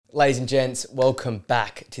Ladies and gents, welcome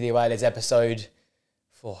back to the Away Days episode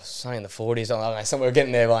for something in the 40s. I don't know, somewhere we're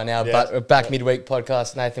getting there by now, but we're back midweek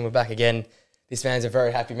podcast. Nathan, we're back again. This man's a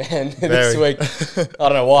very happy man this week. I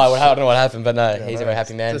don't know why. I don't know what happened, but no, he's a very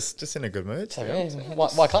happy man. Just in a good mood. So,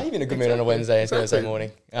 why can't you be in a good mood on a Wednesday and Thursday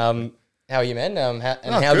morning? How are you, man? How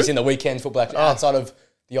have you seen the weekend football outside of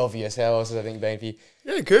the obvious? How else has everything been for you?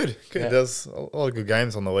 Yeah, good. Yeah. There's a lot of good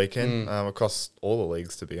games on the weekend across all the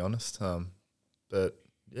leagues, to be honest. But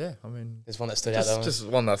yeah, I mean, There's one that stood out though. just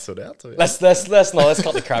one that stood out to me. Let's cut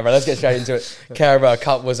the Carabao. Let's get straight into it. Carabao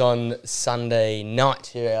Cup was on Sunday night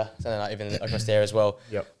here, Sunday night even across there as well.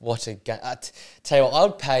 Yep. What a game! Tell you what, I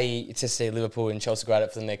would pay to see Liverpool and Chelsea go at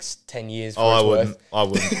it for the next 10 years. I wouldn't.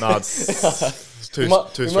 No, it's too We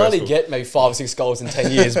might stressful. only get maybe 5 or 6 goals in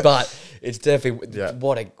 10 years, but it's definitely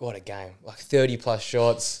what a game! Like 30 plus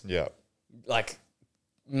shots, Yeah. like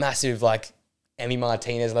massive Emi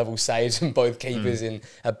Martinez level saves from both keepers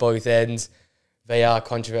at both ends. VR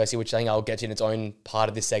controversy, which I think I'll get to in its own part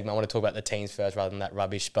of this segment. I want to talk about the teams first rather than that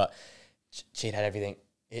rubbish, but it had everything.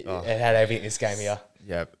 It had everything this game here.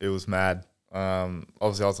 Yeah, it was mad.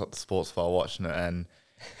 Obviously, I was at the sports file watching it, and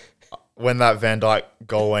when that Van Dijk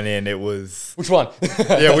goal went in, it was... Which one?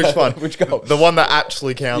 Yeah, which one? Which goal? The one that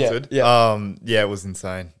actually counted. Yeah. It was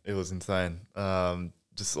insane. It was insane.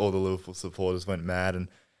 Just all the Liverpool supporters went mad, and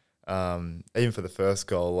even for the first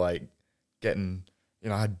goal, getting,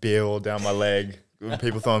 I had beer all down my leg,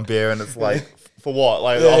 people throwing beer, and it's like, for what?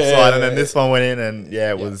 Offside, and then this one went in, and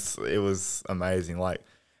it was amazing. I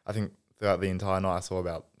think throughout the entire night, I saw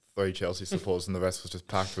about 3 Chelsea supporters, and the rest was just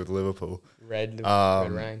packed with Liverpool. Red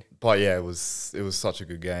rain. But yeah, it was such a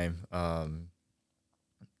good game.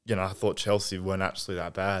 I thought Chelsea weren't actually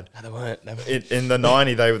that bad. No, they weren't. In the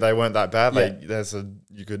 90, they weren't that bad.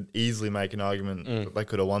 You could easily make an argument that they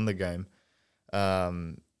could have won the game.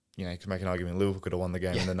 You could make an argument Liverpool could have won the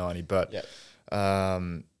game in the 90, but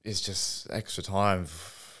it's just extra time.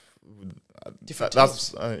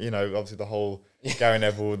 That's obviously the whole Gary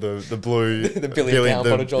Neville, the blue the billion-pound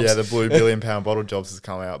bottle jobs. Yeah, the blue billion-pound bottle jobs has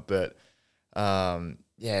come out, but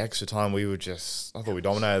extra time, I thought we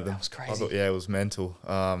dominated them. That was crazy. I thought, it was mental.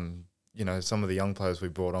 Some of the young players we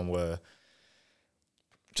brought on were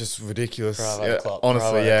just ridiculous.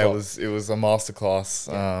 Honestly, it was a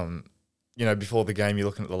masterclass. Yeah. Before the game, you're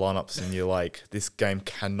looking at the lineups and you're like, this game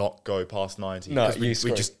cannot go past 90. No, we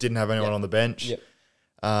just didn't have anyone on the bench. Yep.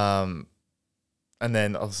 And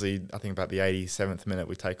then obviously, I think about the 87th minute,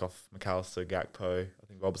 we take off McAllister, Gakpo. I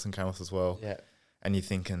think Robertson came off as well. Yeah. And you're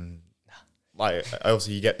thinking,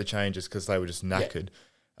 obviously you get the changes because they were just knackered.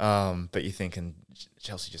 But you're thinking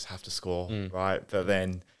Chelsea just have to score, right? But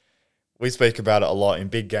then we speak about it a lot in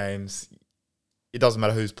big games. It doesn't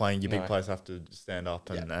matter who's playing. Your big players have to stand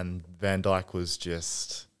up. And Van Dijk was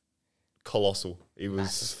just colossal. He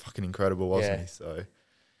was fucking incredible, wasn't he? So,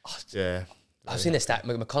 I've seen a stat.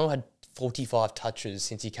 McConnell had 45 touches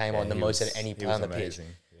since he came on, the most of any player on the pitch.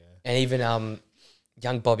 Yeah. And even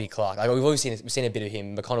young Bobby Clark. We've always seen a bit of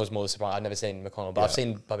him. McConnell was more surprised. I've never seen McConnell, but I've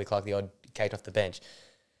seen Bobby Clark, the odd cake off the bench.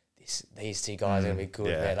 These 2 guys are going to be good,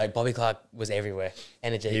 man. Bobby Clark was everywhere.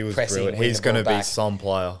 Energy, he was pressing. Brilliant. He's going to be some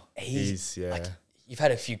player. You've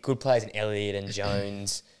had a few good players in Elliott and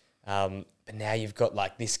Jones, but now you've got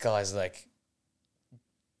this guy's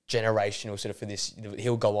generational sort of for this.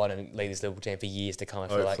 He'll go on and lead this Liverpool team for years to come.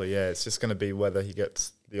 Hopefully, it's just going to be whether he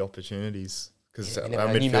gets the opportunities. Because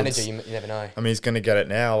new manager, you never know. I mean, he's going to get it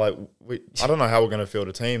now. I don't know how we're going to field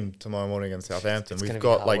a team tomorrow morning against Southampton. We've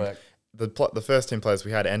got the first team players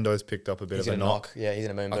we had. Endo's picked up a bit of a knock. Yeah, he's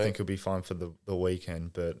in a moon. I think he'll be fine for the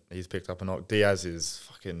weekend, but he's picked up a knock. Diaz is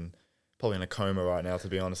fucking probably in a coma right now. To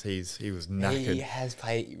be honest, he was knackered. He has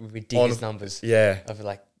played ridiculous numbers. Yeah, of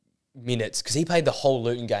minutes because he played the whole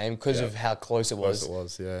Luton game because of how close it was.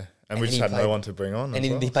 And we just had no one to bring on. And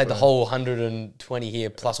he played the whole 120 here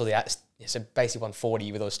plus all the so basically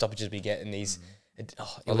 140 with all the stoppages we get in these.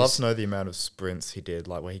 I'd love to know the amount of sprints he did,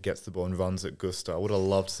 where he gets the ball and runs at Gusto. I would have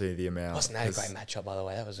loved to see the amount. Wasn't that a great matchup, by the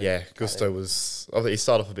way? That was Gusto was. He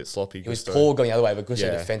started off a bit sloppy. He was poor going the other way, but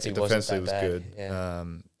Gusto defensively wasn't that was bad. Good. Yeah.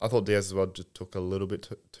 I thought Diaz as well just took a little bit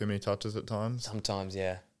too many touches at times. Sometimes,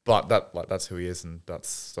 yeah. But that's who he is, and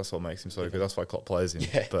that's what makes him so good. That's why Klopp plays him.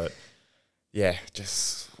 Yeah. But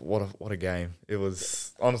just what a game it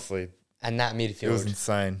was. Honestly, and that midfield, it was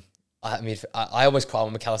insane. I almost cried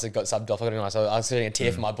when McAllister got subbed off. I was sitting a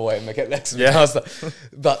tear for my boy McAllister.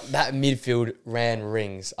 But that midfield ran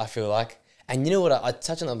rings, I feel like. And you know what? I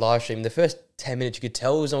touched on the live stream. The first 10 minutes, you could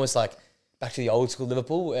tell it was almost back to the old school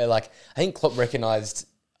Liverpool. Where I think Klopp recognised,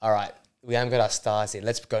 all right, we haven't got our stars here.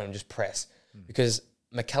 Let's go and just press. Because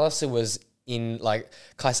McAllister was in like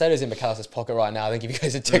Caicedo's in McAllister's pocket right now. I think if you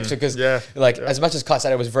guys a texture because as much as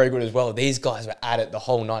Caicedo was very good as well, these guys were at it the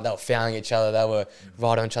whole night. They were fouling each other. They were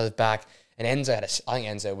right on each other's back. And Enzo I think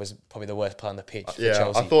Enzo was probably the worst player on the pitch for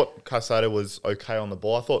Chelsea. I thought Caicedo was okay on the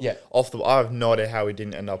ball. I thought I have no idea how he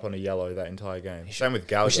didn't end up on a yellow that entire game. Same with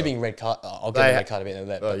Gallagher. We should have been red card. I'll get a red card a bit in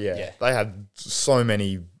that. They had so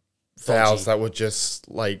many fouls that were just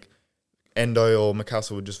like Endo or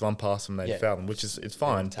McAllister would just run past them and they'd foul them, which is it's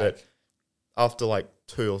fine. But after like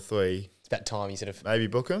 2 or 3, it's about time you sort of maybe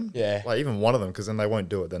book them. Yeah, like even one of them because then they won't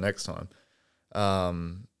do it the next time.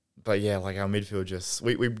 But yeah, like our midfield just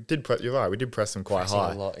we did you're right, we did press them quite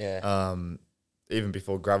high. A lot, even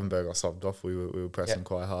before Gravenberg got subbed off, we were pressing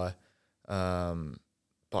quite high.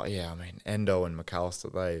 But yeah, I mean Endo and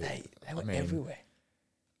McAllister, they were everywhere.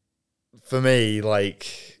 For me,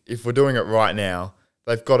 like if we're doing it right now,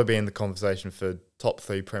 they've got to be in the conversation for top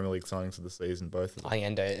 3 Premier League signings of the season, both of them. I think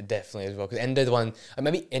Endo definitely as well, because Endo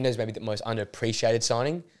Endo's maybe the most underappreciated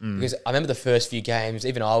signing, because I remember the first few games,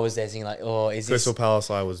 even I was there thinking like, is Crystal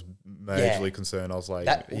Palace, I was majorly concerned. I was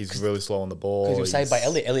like, he's really slow on the ball. Because he was saved by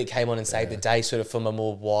Elliot. Elliot came on and saved the day sort of from a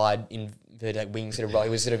more wide inverted wing sort of role. He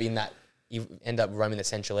was sort of in that, he ended up roaming the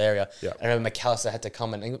central area. Yeah. I remember McAllister had to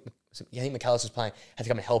come and, I think McAllister was playing, had to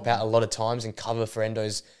come and help out a lot of times and cover for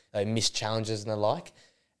Endo's missed challenges and the like.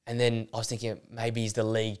 And then I was thinking maybe is the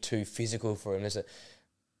league too physical for him?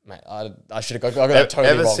 Mate, I should have got that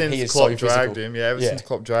totally wrong. He is Klopp dragged him, since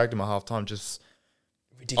Klopp dragged him at half time, just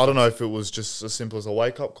ridiculous. I don't know if it was just as simple as a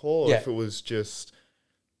wake up call or if it was just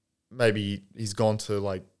maybe he's gone to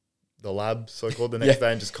like the lab, so called, the next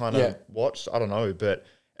day and just kind of watched. I don't know, but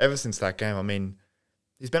ever since that game, I mean,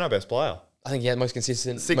 he's been our best player. I think most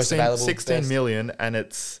consistent, most available, 16 million, and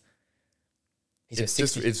it's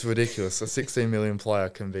ridiculous. A 16 million player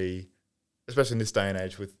can be, especially in this day and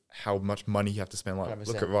age with how much money you have to spend. Like 100%.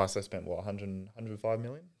 Look at Rice, they spent 105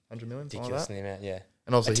 million, 100 million, ridiculous in the amount,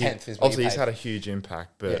 And obviously, he's had a huge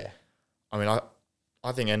impact. But I mean,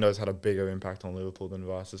 I think Endo's had a bigger impact on Liverpool than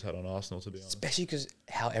Rice has had on Arsenal, to be honest. Especially because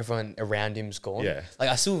how everyone around him's gone. Yeah,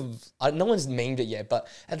 like no one's memed it yet, but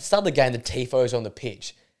at the start of the game, the tifos on the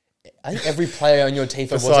pitch. I think every player on your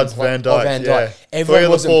tifo besides Van Dijk. Everyone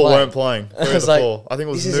 3 of the 4 weren't playing. 3 of the 4. I think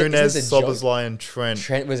it was Nunes, Szoboszlai, and Trent.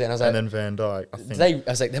 Trent was in. I was like, and then Van Dijk. I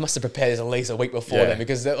was like, they must have prepared this at least a week before then,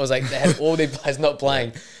 because it was like they had all their players not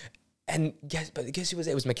playing. And guess who was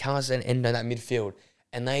there? It was McAllister and Endo in that midfield,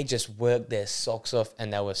 and they just worked their socks off,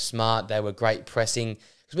 and they were smart. They were great pressing.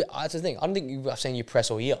 That's the thing. I don't think I've seen you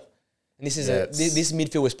press all year. And this is this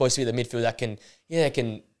midfield was supposed to be the midfield that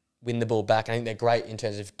can win the ball back. I think they're great in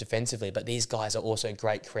terms of defensively, but these guys are also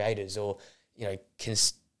great creators, or can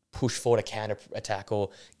push forward a counter attack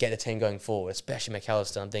or get the team going forward. Especially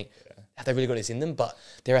McAllister, I think have they really got this in them? But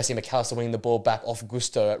there I see McAllister winning the ball back off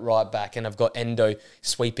Gusto at right back, and I've got Endo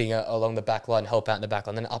sweeping along the back line, help out in the back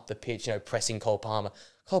line, then up the pitch, pressing Cole Palmer.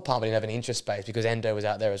 Cole Palmer didn't have an interest space because Endo was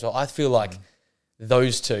out there as well. I feel like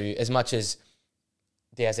those two, as much as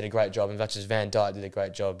Diaz did a great job, as much as Van Dijk did a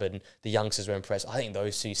great job, and the youngsters were impressed, I think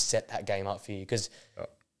those two set that game up for you, because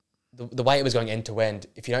the way it was going end to end,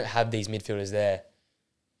 if you don't have these midfielders there,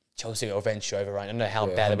 Chelsea will eventually overrun. I don't know how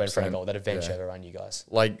bad they went for a goal, that eventually overrun you guys.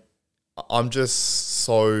 Like, I'm just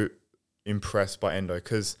so impressed by Endo,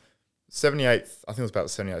 because 78th, I think it was about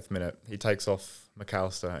the 78th minute, he takes off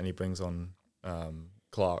McAllister and he brings on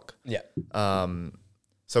Clark. Yeah.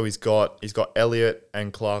 So he's got Elliot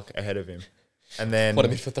and Clark ahead of him. And then what a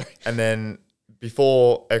mid for 3. And then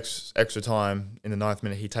before extra time in the 9th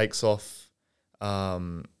minute, he takes off.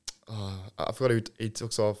 I forgot who he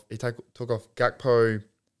took off. He took off Gakpo,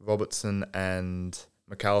 Robertson, and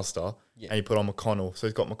McAllister, and he put on McConnell. So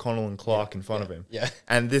he's got McConnell and Clark in front of him. Yeah.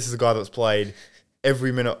 And this is a guy that's played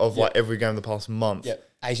every minute of like every game the past month. Yeah.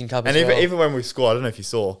 Asian Cup. And even when we scored, I don't know if you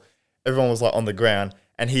saw, everyone was like on the ground.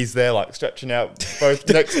 And he's there, like, stretching out both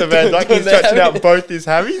next to Van Dijk. He's stretching out both his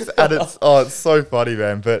hammies. And it's so funny,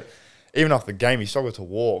 man. But even after the game, he struggled to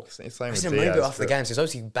walk. Same with Diaz. After the game, so he's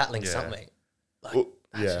obviously battling something.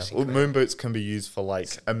 Moon boots can be used for, like,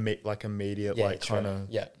 immediate, kind of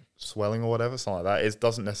swelling or whatever, something like that. It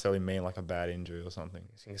doesn't necessarily mean, like, a bad injury or something.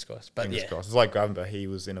 Fingers crossed. But Fingers crossed. It's like Gravenberg. He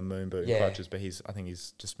was in a moon boot and crutches, but I think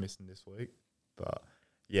he's just missing this week. But,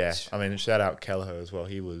 yeah. I mean, shout out Kelleher as well.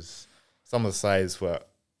 He was... Some of the saves were...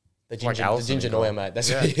 The ginger Neuer, mate.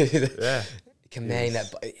 That's what he is. Yeah. Commanding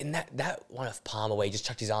that. In that one of Palmer where he just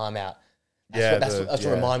chucked his arm out. That's what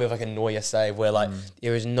reminded me of like a Neuer save where like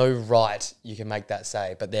there is no right you can make that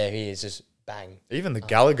save, but there he is, just bang. Even the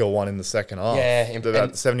Gallagher one in the second half. Yeah.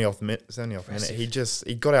 About 70th minute.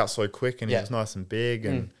 He got out so quick and he was nice and big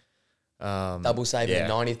and... double save in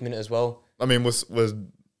the 90th minute as well. I mean, was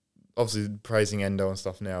obviously praising Endo and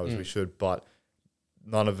stuff now as we should, but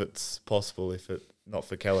none of it's possible if it not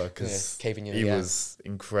for Keller because he was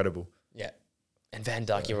incredible. Yeah, and Van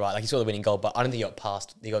Dijk, you're right. Like he saw the winning goal, but I don't think he got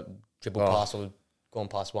past. He got dribbled past or gone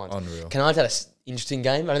past once. Unreal. Can I had an interesting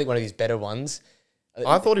game? I don't think one of his better ones.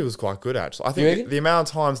 I thought he was quite good actually. I think the amount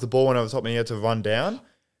of times the ball went over the top and he had to run down,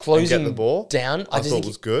 closing and get the ball down. I thought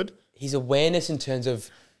was good. His awareness in terms of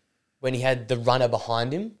when he had the runner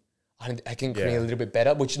behind him, I can create a little bit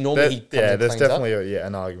better, which normally there's definitely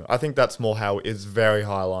an argument. I think that's more how it's very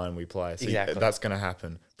high line we play. So exactly. That's going to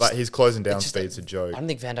happen. But his closing down speed's a joke. I don't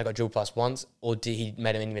think Van Dijk got dribbled past once, or did he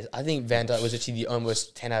made him any miss. I think Van Dijk was actually the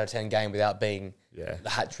almost 10 out of 10 game without being the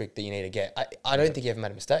hat trick that you need to get. I don't think he ever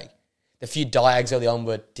made a mistake. The few diags early on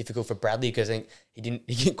were difficult for Bradley because I think he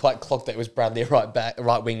didn't quite clock that it was Bradley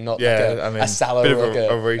right wing, not a Salah or like a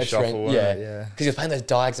reshuffle. Yeah, because he was playing those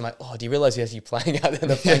diags. I'm like, do you realise he's actually playing out there in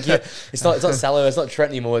the flank here? It's not Salah, it's not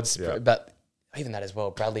Trent anymore. But even that as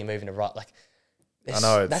well, Bradley moving to right. Like, I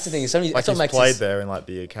know that's the thing. Like he's played there in like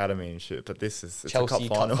the academy and shit, but this is Chelsea a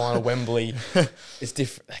cup final. Wembley. It's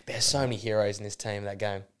different. Like, there's so many heroes in this team in that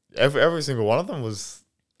game. Every single one of them was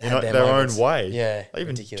their moments. own way. Yeah, like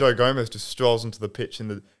even Joe Gomez just strolls into the pitch in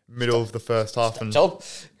the middle of the first half and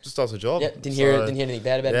just does a job. Yeah, didn't hear anything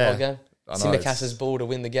bad about the whole game. Simicas's ball to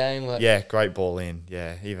win the game. Like, great ball in.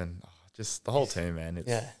 Yeah, even just the whole team, man.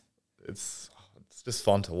 It's just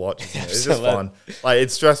fun to watch. Isn't it? It's just fun. Like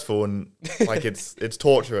it's stressful and like it's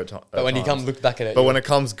torture at times. But when you come look back at it, but when it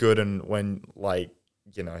comes good and when like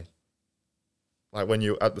when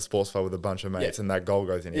you're at the sports bar with a bunch of mates and that goal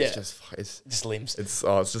goes in, it's just limbs. It's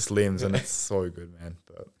just limbs and it's so good, man.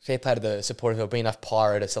 But fair play to the supporters. There'll be enough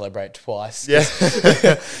pyro to celebrate twice. Yeah,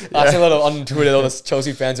 I see a lot on Twitter. All the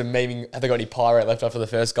Chelsea fans are memeing. Have they got any pyro left after the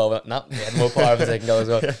first goal? But no, they had more pyro for the second goal as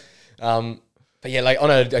well. But like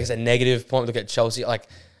on a negative point, look at Chelsea. Like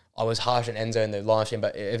I was harsh on Enzo in the live stream,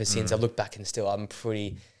 but ever since I look back and still I'm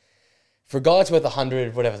pretty. For a guy that's worth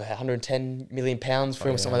 110 million pounds for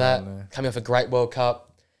him or something like that, coming off a great World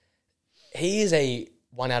Cup, he is a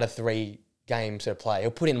 1 out of 3 game sort of player.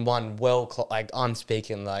 He'll put in one I'm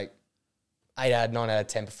speaking like 8 out of 9 out of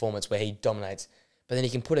 10 performance where he dominates. But then he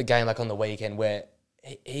can put a game like on the weekend where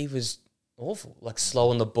he was awful, like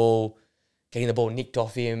slow on the ball, getting the ball nicked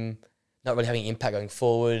off him, not really having impact going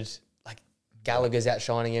forward. Like Gallagher's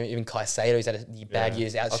outshining him, even Caicedo's had a bad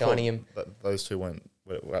years outshining him. Those two were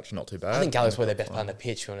actually not too bad. I think Gallagher's probably their best player on the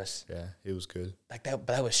pitch, to be honest. Yeah, he was good. Like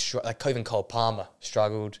that was like Coven Cole Palmer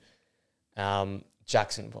struggled.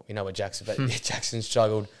 Jackson, we know what Jackson, but Jackson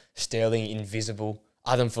struggled. Sterling invisible,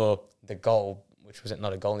 other than for the goal, which was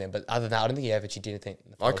not a goal in the end. But other than that, I don't think he ever actually did anything.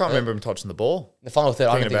 I can't remember him touching the ball. The final third,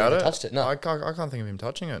 I don't think he ever touched it. No, I can't think of him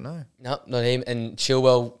touching it. No, not him. And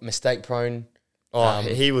Chilwell, mistake prone.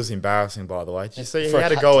 He was embarrassing, by the way. Did you see he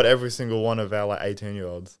had a go at every single one of our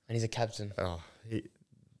 18-year-olds, and he's a captain.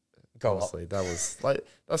 Honestly, that was like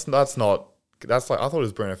that's like I thought it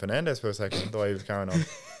was Bruno Fernandes for a second the way he was carrying on,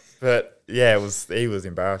 but he was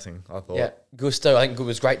embarrassing. I thought. Yeah, Gusto, I think it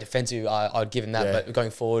was great defensive. I'd give him that, but going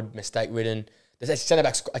forward, mistake ridden. The centre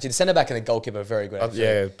back and the goalkeeper are very good.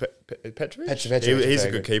 Petrovic. He's a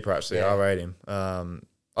good keeper actually. I rate him.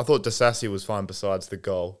 I thought Disasi was fine besides the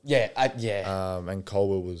goal. And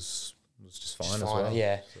Colwell was just fine as well.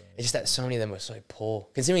 Yeah, so. It's just that so many of them were so poor,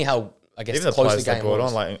 considering how. I guess even the players they brought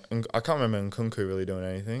on, like I can't remember Nkunku really doing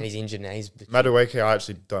anything. And he's injured now. Madueke, I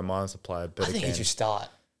actually don't mind as a player, but I think he should start.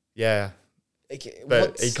 Yeah,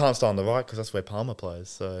 but he can't start on the right because that's where Palmer plays.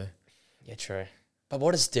 So yeah, true. But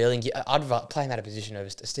what does Sterling give? I'd play him out of position over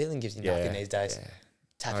Sterling. Gives him nothing these days.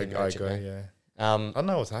 Yeah. I agree. Yeah. I don't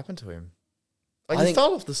know what's happened to him. Like he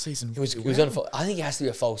started off the season. He was on. I think he has to be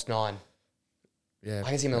a false 9. Yeah, I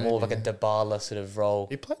can see him more of like a Dybala sort of role.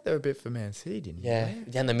 He played there a bit for Man City, didn't he? Yeah,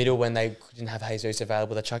 down the middle when they didn't have Jesus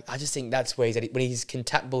available. I just think that's where he's at. When he can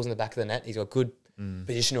tap balls in the back of the net, he's got good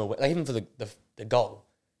positional, like even for the goal,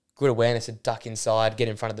 good awareness to duck inside, get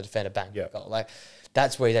in front of the defender, bang, goal. Like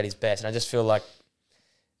that's where he's at his best. And I just feel like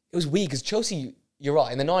it was weird because Chelsea, you're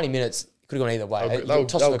right, in the 90 minutes, it could have gone either way.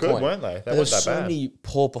 They were good, weren't they? There was so many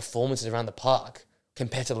poor performances around the park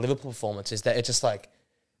compared to the Liverpool performances that it's just like,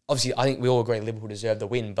 obviously, I think we all agree Liverpool deserved the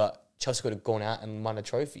win, but Chelsea could have gone out and won a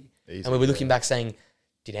trophy. Easy, and we were looking back saying,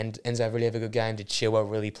 did Enzo really have a good game? Did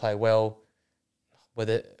Chilwell really play well? Were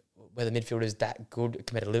the midfielders that good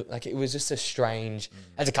compared to Liverpool? Like, it was just a strange...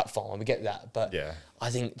 As a cup final, we get that. But I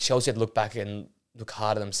think Chelsea had to look back and look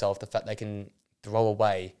hard at themselves. The fact they can throw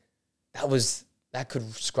away, that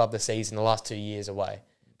could scrub the season the last 2 years away.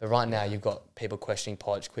 But right now, you've got people questioning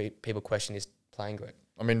Poch, people questioning his playing group.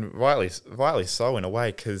 I mean, rightly so in a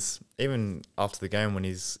way, because even after the game when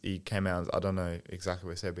he came out, I don't know exactly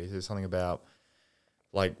what he said, but he said something about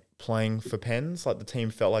like playing for pens. Like the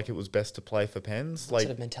team felt like it was best to play for pens. What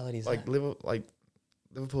sort of mentality is that?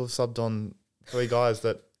 Liverpool have subbed on 3 guys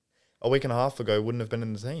that a week and a half ago wouldn't have been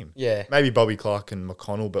in the team. Yeah, maybe Bobby Clark and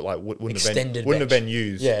McConnell, but like wouldn't have been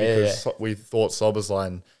used because we thought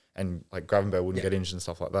Sobersley and like Gravenberg wouldn't get injured and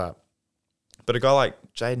stuff like that. But a guy like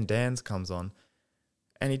Jaden Dans comes on,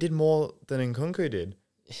 and he did more than Nkunku did.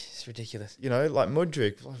 It's ridiculous. You know, like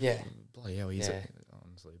Mudryk. Bloody hell,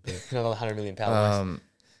 honestly. But, another 100 million pounds.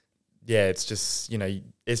 It's just,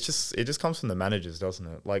 it just comes from the managers, doesn't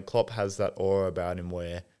it? Like Klopp has that aura about him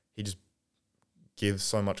where he just gives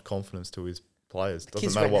so much confidence to his players.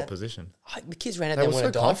 Doesn't matter what position. The kids ran out there and were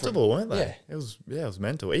so comfortable, weren't they? Yeah. It was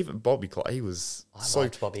mental. Even Bobby Clark, he was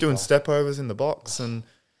doing step overs in the box and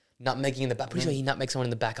nutmegging in the back. Pretty sure he nutmegged someone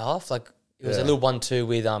in the back half. Like it was a little 1-2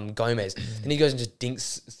 with Gomez. Then he goes and just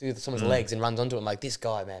dinks through someone's legs and runs onto him. Like this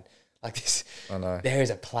guy, man. Like this. I know. There is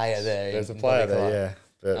a player there. There's a player there,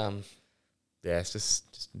 yeah. But it's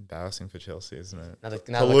just embarrassing for Chelsea, isn't it?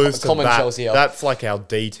 Another common Chelsea. That's like our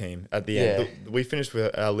D team at the end. We finished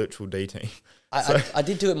with our literal D team. I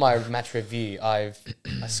did do it in my match review. I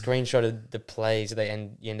screenshotted the plays at the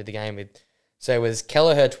end of the game with. So it was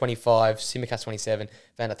Kelleher 25, Tsimikas 27,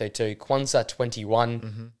 Van der 32, Kwanzaa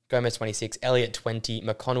 21, Gomez 26, Elliott 20,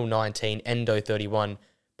 McConnell 19, Endo 31,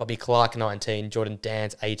 Bobby Clark 19, Jordan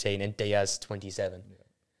Dans 18, and Diaz 27. Yeah.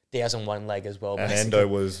 Diaz on one leg as well. And basically. Endo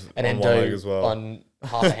was on one leg as well. On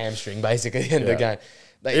half a hamstring, basically, at the end of the game.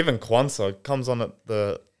 Even Kwanzaa comes on at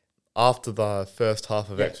after the first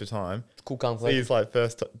half of extra time. Cool, calm play. He's like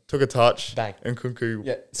took a touch. Bang. And Nkunku.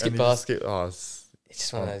 Yeah, skip past. It's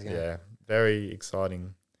just one of those games. Yeah. Very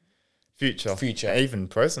exciting future, even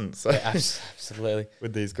present. So absolutely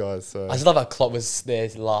with these guys. So I just love how Klopp was there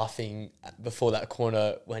laughing before that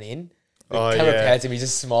corner went in. The camera pans him, he's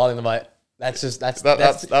just smiling. I'm like, that's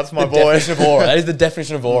my boy. Definition of aura. That is the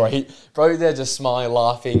definition of aura. Bro, they're just smiling,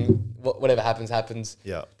 laughing. Whatever happens.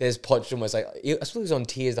 Yeah. There's Poch almost like I suppose he was on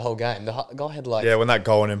tears the whole game. The guy had like when that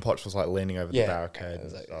goal went in, Poch was like leaning over the barricade and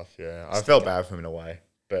stuff. Yeah, I felt bad for him in a way,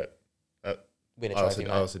 but. Win a trophy,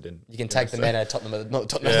 I also didn't. You can take the man out of Tottenham, not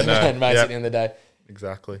Tottenham, Man at the end of the day.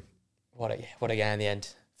 Exactly. What a game in the end.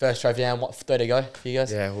 First trophy down, 30 to go for you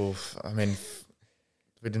guys? Yeah, well, I mean, if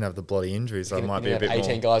we didn't have the bloody injuries, that might be a bit 18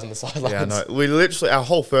 more. Guys on the sidelines. Yeah, no, we literally, our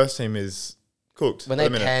whole first team is cooked. When they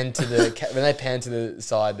panned to the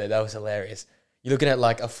side there, that was hilarious. You're looking at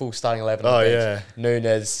like a full starting 11 on the bench.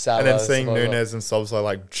 Nunes, Salah, and then seeing Nunes and Szoboszlai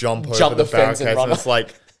like jump over the fence and it's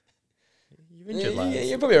like, injured, yeah,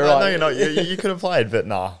 you're probably right. No, you're not. You could have played, but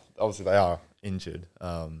obviously they are injured.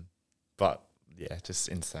 But yeah, just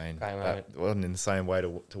insane. What an insane way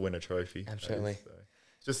to win a trophy. Absolutely. So,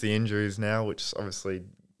 it's just the injuries now, which obviously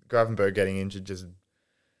Gravenberg getting injured just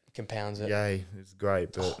compounds it. Yay, it's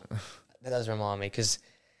great. But that does remind me because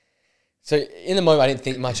so in the moment I didn't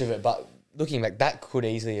think much of it, but looking back, that could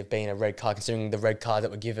easily have been a red card considering the red card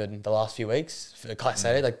that were given the last few weeks for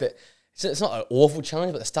Caicedo. Like that. So it's not an awful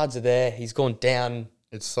challenge, but the studs are there. He's gone down.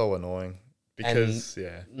 It's so annoying because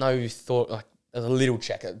no thought. Like there's a little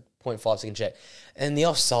check, a 0.5 second check, and the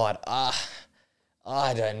offside.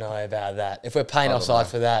 I don't know about that. If we're paying offside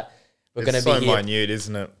for that, we're going to be so minute,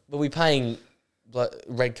 isn't it? But we're paying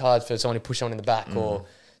red cards for someone who pushes someone in the back or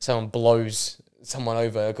someone blows someone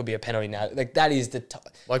over. It could be a penalty now. Like that is the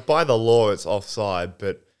like by the law, it's offside,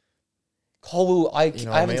 but Cole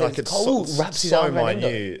Cole wraps his arm around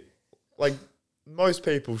minute. Like, most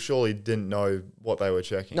people surely didn't know what they were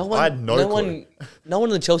checking. I had no clue. No one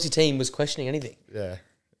on the Chelsea team was questioning anything. Yeah.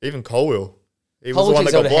 Even Colwill. He was the one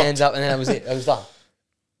that got blocked. Hands up and then that was it. It was done.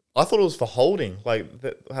 I thought it was for holding. Like,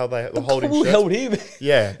 how they were holding Colwill held him.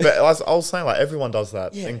 Yeah. But I was saying, like, everyone does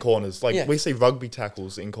that in corners. Like, we see rugby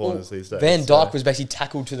tackles in corners these days. Van Dijk was basically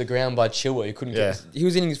tackled to the ground by Chilwell. He couldn't get he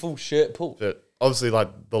was in his full shirt pull. But obviously, like,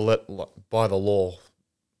 by the law,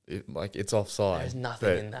 it's offside. There's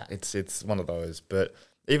nothing in that. It's one of those. But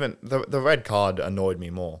even the red card annoyed me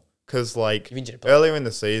more because like earlier in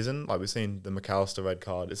the season, like we've seen the McAllister red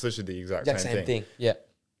card. It's literally the exact same thing. Yeah.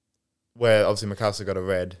 Where obviously McAllister got a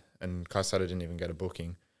red and Caicedo didn't even get a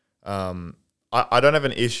booking. I don't have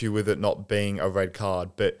an issue with it not being a red card,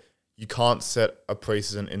 but you can't set a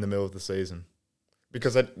precedent in the middle of the season.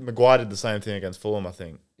 Because Maguire did the same thing against Fulham, I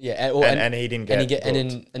think. Yeah, and he didn't get.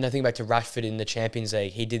 And I think back to Rashford in the Champions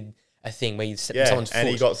League, he did a thing where he set someone's foot and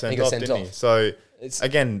he got sent off, didn't he? So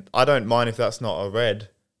again, I don't mind if that's not a red,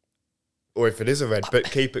 or if it is a red, but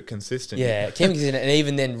keep it consistent. Yeah, keep it consistent, and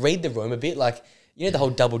even then read the room a bit. Like the whole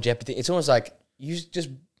double jeopardy thing. It's almost like you just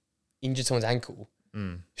injured someone's ankle.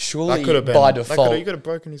 Surely That could have been by default, you could have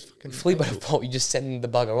broken his fucking. fully by ankle. default, you just send the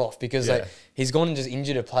bugger off because like he's gone and just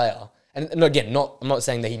injured a player. And again, I'm not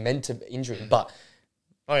saying that he meant to injure him, but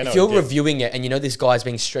if you're reviewing it and you know this guy's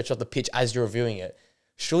being stretched off the pitch as you're reviewing it,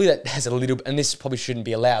 surely that has a little. And this probably shouldn't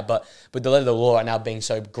be allowed, but with the letter of the law right now being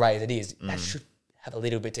so grey as it is, that should have a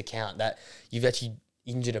little bit to count that you've actually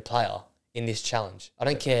injured a player in this challenge. I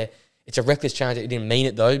don't care. It's a reckless challenge. It didn't mean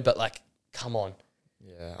it though, but like, come on.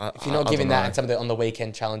 Yeah, If you're not giving that, and some of the on the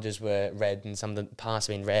weekend challenges were red, and some of the past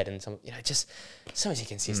have been red, and some, just so much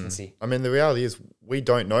inconsistency. I mean, the reality is we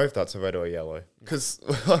don't know if that's a red or a yellow because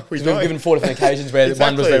we've given 4 different occasions where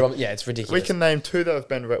one was red. Yeah, it's ridiculous. We can name 2 that have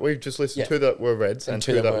been red. We've just listed 2 that were reds and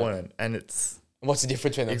 2 that weren't, and it's. What's the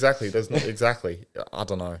difference between them? Exactly. There's not exactly. I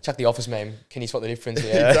don't know. Chuck the Office meme. Can you spot the difference?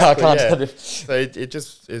 Yeah, exactly, I can't. So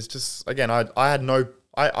it's just again. I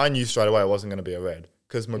knew straight away it wasn't going to be a red.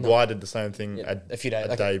 Because Maguire did the same thing a few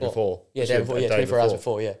days, day before. Yeah, day before. 24 hours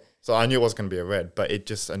before. Yeah. So I knew it was going to be a red, but it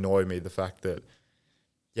just annoyed me the fact that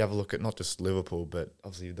you have a look at not just Liverpool, but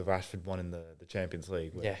obviously the Rashford one in the Champions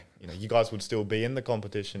League. Where, you guys would still be in the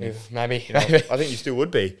competition. Maybe. I think you still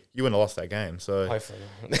would be. You wouldn't have lost that game. So hopefully.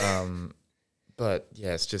 But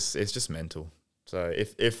yeah, it's just mental. So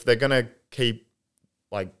if they're gonna keep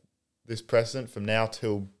like this precedent from now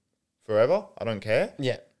till forever, I don't care.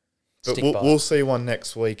 Yeah. But we'll see one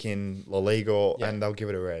next week in La Liga, and they'll give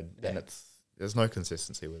it a red, and there's no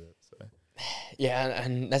consistency with it. So yeah,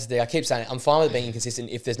 and that's the thing. I keep saying I'm fine with being inconsistent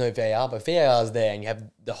if there's no VAR, but if VAR is there and you have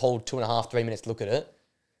the whole 2.5, 3 minutes to look at it,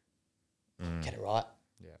 get it right.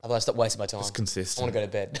 Yeah. Otherwise, stop wasting my time. Just consistent. I want to go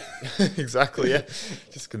to bed. Exactly. Yeah,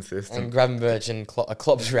 just consistent. And Gravenberch and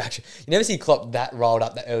Klopp's reaction. You never see Klopp that rolled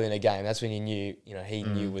up that early in a game. That's when you knew, he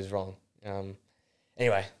knew was wrong.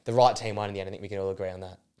 Anyway, the right team won in the end. I think we can all agree on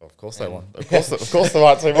that. Of course they won. Of course the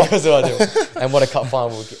right team won. And what a cup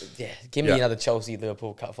final. Give me another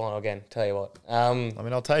Chelsea-Liverpool cup final again. Tell you what. I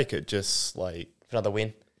mean, I'll take it just like... another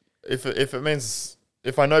win. If it means...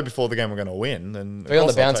 If I know before the game we're going to win, then... Three on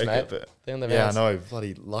the bounce, mate. Three on the bounce. Yeah, I know.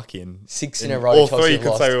 Bloody lucky. 6 in a row. All 3 you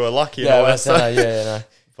could say we were lucky. No.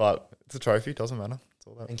 But it's a trophy. Doesn't matter.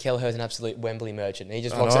 And Kelleher's an absolute Wembley merchant. He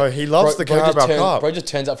just he loves the Carabao Cup. Bro just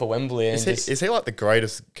turns up for Wembley. And is he like the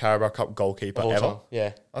greatest Carabao Cup goalkeeper ever? Time.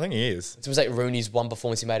 Yeah. I think he is. It was like Rooney's one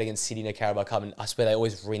performance he made against City in a Carabao Cup, and I swear they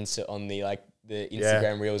always rinse it on the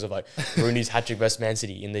Instagram reels of like Rooney's hat-trick versus Man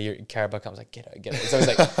City in the Carabao Cup. I was like, get it. So it's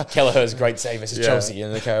like Kelleher's great save versus Chelsea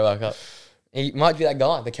in the Carabao Cup. He might be that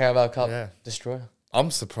guy, the Carabao Cup destroyer.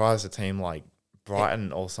 I'm surprised a team like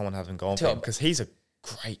Brighton or someone hasn't gone for him because he's a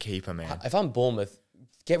great keeper, man. If I'm Bournemouth,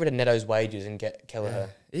 get rid of Neto's wages and get Kelleher.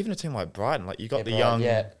 Yeah. Even a team like Brighton, like you got the young,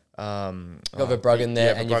 you've got Verbruggen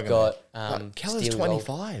there, and you've got Kelleher's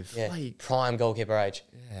 25, prime goalkeeper age.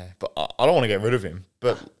 Yeah, but I don't want to get rid of him.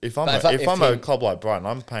 But if I'm a club like Brighton,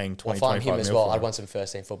 I'm paying 20, if I'm 25 him as well, I'd want some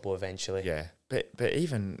first team football eventually. Yeah, but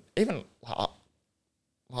even I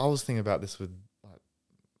was thinking about this with like,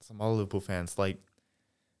 some other Liverpool fans. Like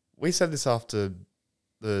we said this after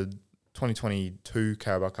the 2022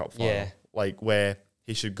 Carabao Cup final, like where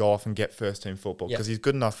he should go off and get first team football because he's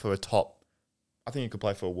good enough for a top. I think he could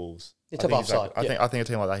play for Wolves. Top offside. I think a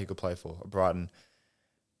team like that he could play for Brighton.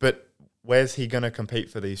 But where's he going to compete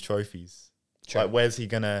for these trophies? Like where's he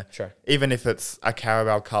going to? Even if it's a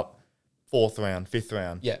Carabao Cup 4th round, 5th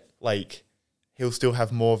round. Yeah. Like he'll still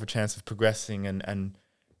have more of a chance of progressing and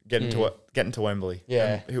getting to Wembley.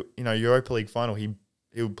 Yeah. And Europa League final.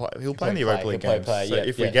 He'll play in the Europa League games. So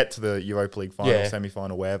if we get to the Europa League final,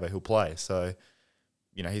 semi-final, wherever, he'll play. So.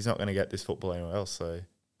 He's not going to get this football anywhere else. So,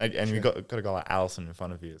 and you've got a guy like Alisson in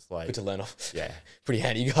front of you. It's like good to learn off. Yeah, pretty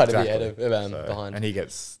handy. You got to be ahead of behind. And he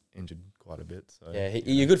gets injured quite a bit. So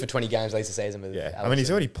you're good for 20 games at least a season. With Alisson. I mean,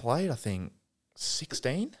 he's already played. I think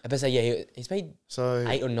 16. I better say he's played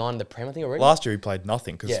 8 or 9 in the Prem. I think already. Last year he played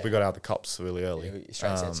nothing because we got out of the cups really early.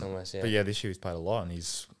 Straight sets almost. Yeah. But this year he's played a lot and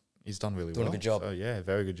he's done really well. Doing a good job. So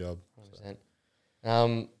very good job.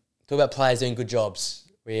 100%. Talk about players doing good jobs.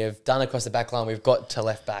 We have done across the back line. We've got to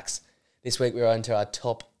left backs. This week we're on to our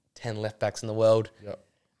top 10 left backs in the world. Yep.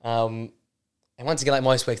 And once again, like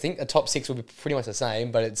most weeks, I think the top 6 will be pretty much the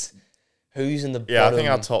same, but it's who's in the bottom. Yeah, I think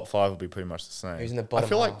our top 5 will be pretty much the same. Who's in the bottom? I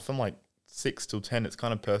feel like from like 6 till 10, it's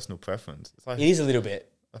kind of personal preference. It's like, it is a little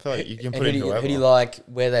bit. I feel like you can put in whoever. Who do you like,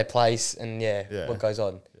 where they place, and what goes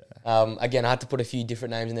on. Yeah. Again, I had to put a few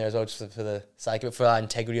different names in there as well, just for the sake of it, for our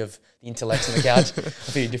integrity of the intellects on the couch. A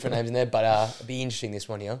few different names in there, but it'll be interesting this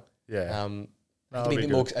one here. Yeah. I think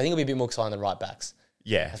it'll be a bit more exciting than right backs.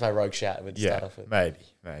 Yeah. That's my rogue shout with the start off with.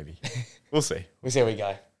 Maybe. We'll see. We'll see how we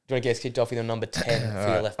go. Do you want to get us kicked off with your number 10 for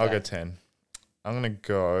your left back? I'll go 10. I'm going to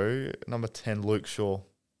go number 10, Luke Shaw.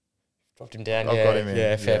 Dropped him down. I've Yeah, got him in.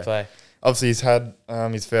 yeah, fair play. Obviously, he's had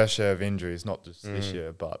his fair share of injuries, not just this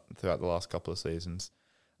year, but throughout the last couple of seasons.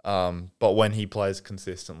 But when he plays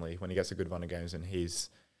consistently, when he gets a good run of games, and he's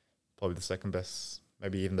probably the second best,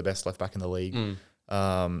 maybe even the best left back in the league.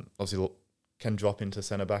 Obviously, can drop into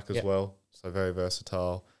centre back as well, so very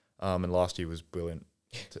versatile. And last year was brilliant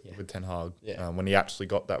with Ten Hag when he actually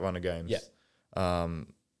got that run of games.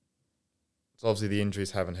 So obviously the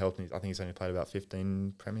injuries haven't helped him. I think he's only played about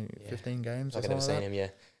 15 games. I've never seen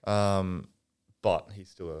him, but he's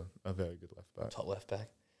still a very good left back. Top left back.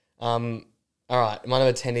 All right, my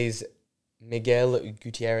number 10 is Miguel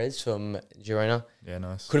Gutierrez from Girona. Yeah,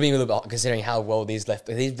 nice. Could have been a little bit, considering how well these left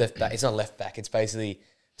back. It's not left back. It's basically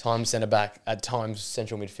times centre back, at times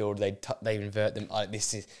central midfield. They invert them.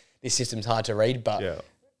 This system's hard to read, but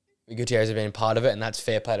Gutierrez has been part of it, and that's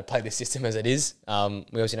fair play to play the system as it is.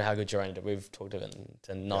 We also know how good Girona did. We've talked about it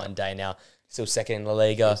to night and day now. Still second in La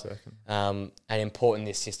Liga, and important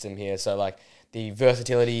this system here. So like the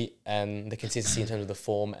versatility and the consistency in terms of the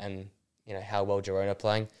form and how well Girona are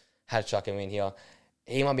playing. Had to chuck him in here.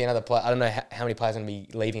 He might be another player. I don't know how many players are going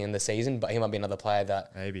to be leaving in the season, but he might be another player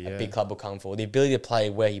that a big club will come for. The ability to play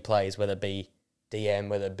where he plays, whether it be DM,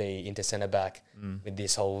 whether it be into centre back, with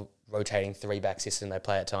this whole rotating 3-back system they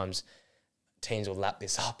play at times, teams will lap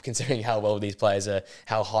this up considering how well these players are,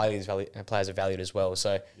 how highly these players are valued as well.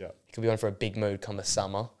 So he could be on for a big mood come the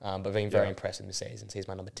summer, but being very impressive this season. So he's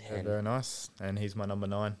my number 10. Yeah, very nice. And he's my number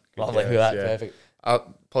 9. Lovely, look at that, perfect.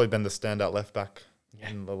 Probably been the standout left back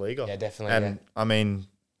in La Liga. Yeah, definitely. And I mean,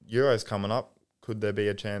 Euros coming up. Could there be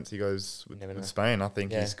a chance he goes with Spain? I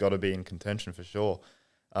think he's got to be in contention for sure.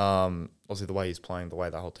 Obviously, the way he's playing, the way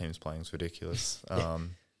that whole team's playing is ridiculous.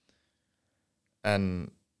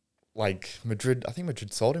 And like Madrid, I think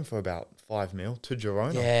Madrid sold him for about 5 mil to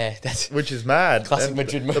Girona. Yeah, which is mad. Classic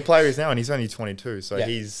Madrid. The player is now, and he's only 22, so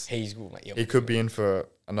he could be in for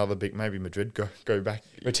another big. Maybe Madrid go back,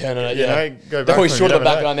 return on it. Go back. They're always short of the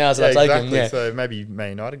back right now, so that's exactly. taking. So maybe Man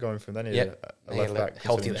United going from then. A left back,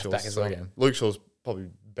 healthy left back as well. Again, Luke Shaw's probably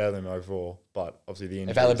better than him overall, but obviously the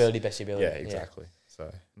injuries. Availability, best ability. Yeah, exactly. So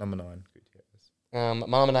number 9. My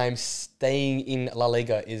number 9 staying in La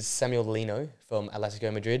Liga is Samuel Lino from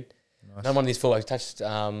Atletico Madrid. Nice. Another one of these fullbacks touched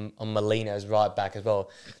on Molina's right back as well.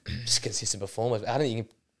 Just consistent performance. I don't think you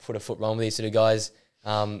can put a foot wrong with these two guys.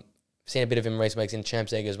 Seen a bit of him recent weeks in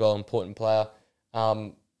Champions League as well. Important player.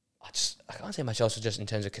 I can't say much else just in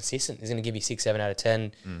terms of consistent. He's going to give you 6, 7 out of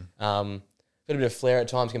 10. Got a bit of flair at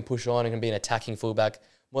times. Can push on and can be an attacking fullback.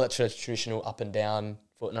 More that traditional up and down.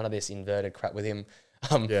 None of this inverted crap with him.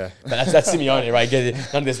 But that's Simeone, right?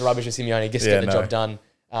 None of this rubbish with Simeone. Just get the job done.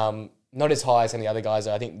 Not as high as some of the other guys.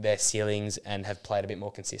 I think their ceilings and have played a bit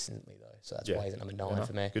more consistently though. So that's why he's at number 9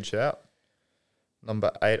 for me. Good shout.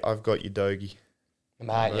 Number 8, I've got Udogie.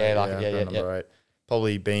 Number 8, number 8.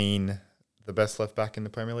 Probably been the best left back in the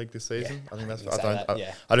Premier League this season. I think that's. I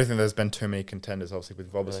don't think there's been too many contenders. Obviously,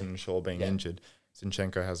 with Robertson and Shaw being injured,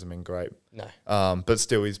 Zinchenko hasn't been great. No. But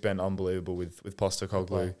still, he's been unbelievable with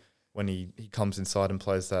Postecoglou when he comes inside and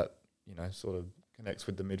plays that, sort of connects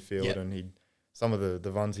with the midfield and some of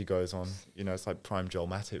the runs he goes on, it's like prime Joel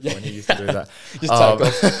Matip when he used to do that. Just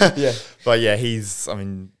take off. But he's,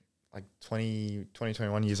 like 20,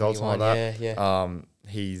 21 years old, something like that.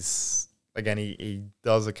 He's, again, he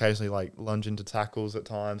does occasionally like lunge into tackles at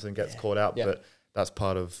times and gets caught out, but that's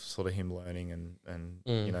part of sort of him learning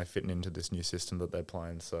and fitting into this new system that they're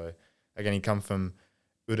playing. So, again, he come from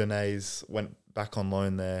Udinese, went back on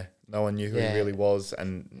loan there. No one knew who he really was,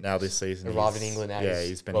 and now this season arrived in England. Now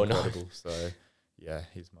he's been incredible. So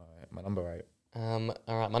he's my number 8.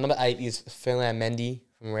 All right, my number 8 is Ferland Mendy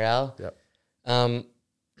from Real. Yep.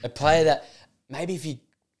 A player that maybe if you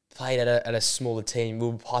played at a smaller team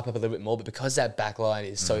will hype up a little bit more, but because that back line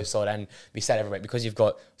is so solid, and we say it every week, because you've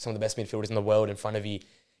got some of the best midfielders in the world in front of you,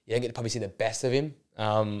 you don't get to probably see the best of him.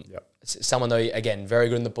 Someone though, again, very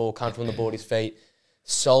good on the ball, comfortable on the ball at his feet,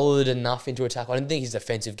 solid enough into attack. I don't think his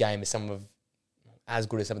defensive game is as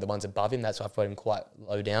good as some of the ones above him. That's why I've put him quite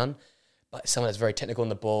low down. But someone that's very technical on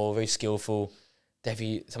the ball, very skillful.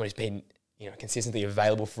 Definitely someone who's been consistently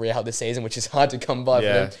available for Real this season, which is hard to come by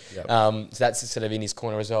for them. So that's sort of in his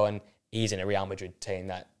corner as well. And he's in a Real Madrid team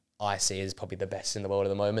that I see as probably the best in the world at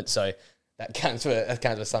the moment. So that counts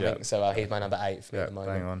for something. Yep. So he's my number 8 for me at the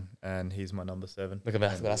moment. Hang on. And he's my number 7. Look at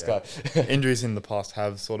that. Let's go. Injuries in the past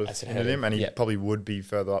have sort of hindered him, and he probably would be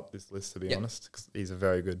further up this list, to be honest, because he's a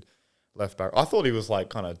very good left back. I thought he was like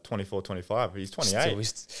kind of 24, 25, but he's 28.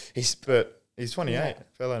 Still, he's 28. Yeah.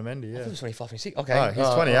 Ferland Mendy, I thought he was 25, 26. Okay. No,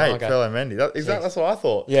 he's 28. Okay. Ferland Mendy. That's what I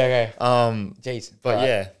thought. Yeah. Okay. Jeez.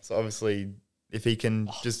 But so obviously, if he can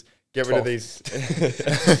just get rid of these,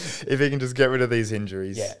 if he can just get rid of these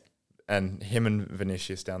injuries, Yeah. and him and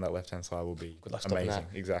Vinicius down that left hand side will be Good luck stopping amazing.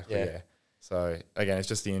 that. Exactly. Yeah. So again, it's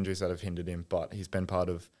just the injuries that have hindered him, but he's been part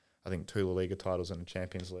of, I think, 2 La Liga titles and a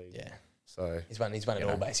Champions League. Yeah. So he's won it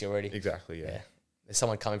all basically already. Exactly. Yeah. There's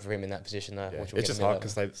someone coming for him in that position though. Yeah. It's just hard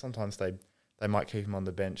because sometimes they might keep him on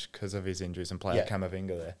the bench because of his injuries and play Camavinga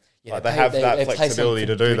there. Yeah, like they have that flexibility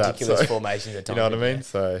to do that. Ridiculous formations at times. You know what I mean?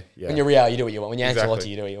 So yeah. When you're Real, you do what you want. When you're Ancelotti,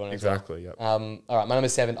 you do what you want. Exactly. Yep. All right, my number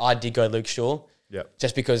 7, I did go Luke Shaw. Yep.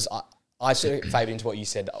 Just because I sort of favoured into what you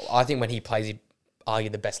said. I think when he plays, he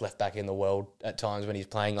arguably the best left back in the world at times when he's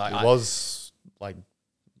playing. Like it was like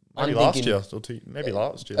maybe last year or maybe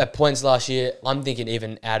last year. At points last year, I'm thinking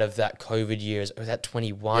even out of that COVID year, was that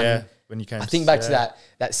 21? Yeah, when you came. I think back to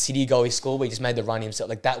that City goal he scored where he just made the run himself.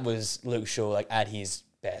 Like that was Luke Shaw, like at his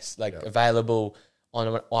best, like available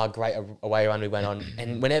on a great away run we went on.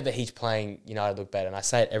 And whenever he's playing, United look better. And I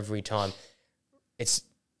say it every time. It's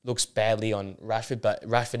looks badly on Rashford, but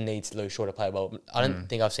Rashford needs Luke Shaw to play well. I don't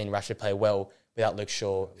think I've seen Rashford play well without Luke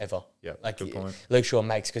Shaw ever. Yeah, like good point. Luke Shaw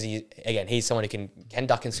makes, because he's someone who can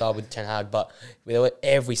duck inside with Ten Hag, but with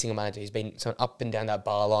every single manager, he's been someone up and down that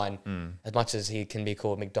bar line. As much as he can be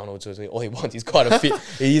called McDonald's or all he wants, he's quite a fit.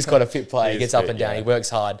 He is quite a fit player. He gets up and down. He works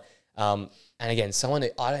hard. And again, someone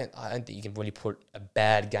that I don't think you can really put a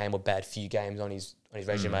bad game or bad few games on his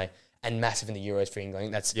resume. And massive in the Euros for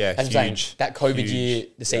England. That's huge. I'm saying, that COVID year,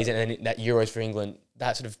 the season, and then that Euros for England,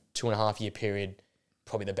 that sort of 2.5 year period,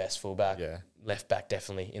 probably the best fullback, left back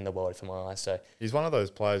definitely in the world for my eyes. So he's one of those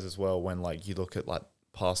players as well. When like you look at like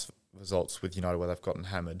past results with United where they've gotten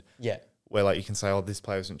hammered, where like you can say, oh, this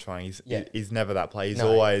player isn't trying. He's never that player. He's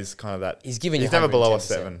always kind of that. He's never below a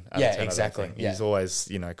 7. Yeah, exactly. He's always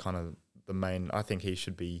kind of the main. I think he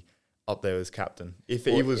should be up there as captain. If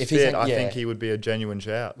he was fit, I think he would be a genuine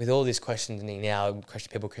shout. With all this questioning now,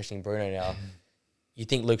 people questioning Bruno now, you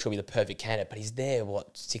think Luke should be the perfect candidate, but he's there,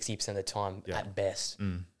 60% of the time at best.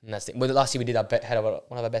 And that's it. Well, last year we had one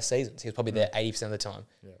of our best seasons. He was probably there 80% of the time.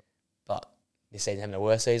 Yeah. But this season having a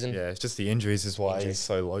worse season. Yeah, it's just the injuries is why he's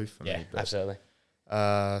so low for me. Yeah, absolutely.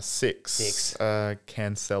 6.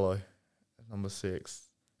 Cancelo, number 6.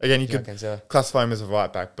 Again, you could classify him as a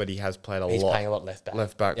right back, but he has played He's playing a lot left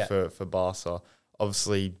back. For Barca.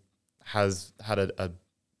 Obviously, has had a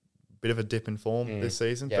bit of a dip in form this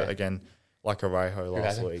season, but again, like Arejo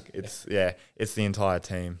last week, it's the entire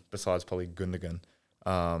team besides probably Gundogan.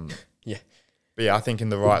 But I think in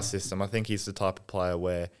the right system, I think he's the type of player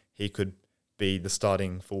where he could be the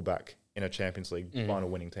starting fullback in a Champions League final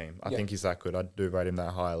winning team. I think he's that good. I do rate him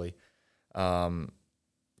that highly.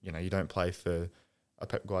 You don't play for a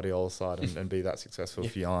Pep Guardiola side and be that successful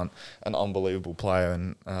if you aren't an unbelievable player.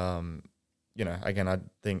 And, again, I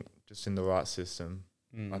think just in the right system,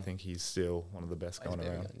 I think he's still one of the best going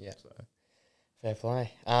around. Yeah. So. Fair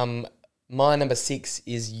play. My number 6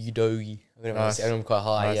 is Udogi. I'm quite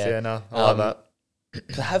high. Nice. I like that.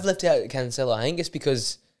 I have left out Cancelo. I think it's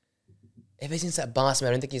because ever since that Barca, I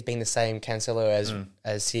don't think he's been the same Cancelo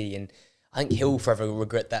as City. And I think he'll forever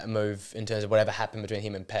regret that move in terms of whatever happened between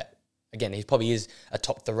him and Pep. Again, he probably is a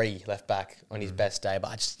top 3 left back on his best day,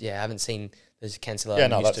 but I haven't seen those Cancelo. Yeah,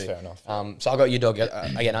 no, that's fair enough. So I got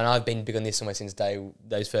Udogi again, and I've been big on this almost since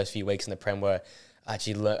those first few weeks in the Prem, where I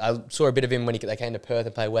saw a bit of him when they came to Perth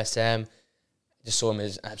and played West Ham. Just saw him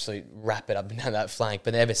as absolute rapid up and down that flank,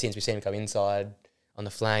 but ever since we've seen him come inside on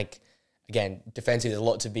the flank, again, defensively there's a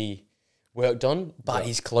lot to be worked on, but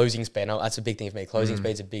his closing speed, that's a big thing for me. Closing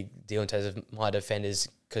speed's a big deal in terms of my defenders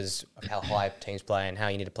because of how high teams play and how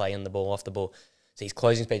you need to play on the ball, off the ball. So his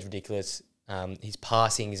closing speed's ridiculous. His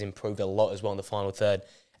passing has improved a lot as well in the final third,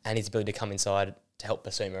 and his ability to come inside to help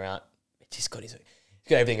Basuma out. It's just got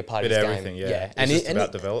everything a part of his game. Yeah. And it's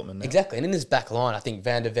about development now. Exactly. And in his back line, I think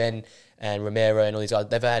Van der Ven and Romero and all these guys,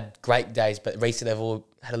 they've had great days, but recently they've all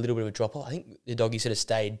had a little bit of a drop-off. I think the doggy sort of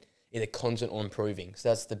stayed either constant or improving. So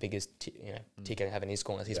that's the biggest tick I have in his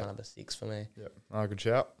corner. He's my number 6 for me. Yeah. Good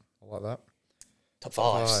shout. I like that. Top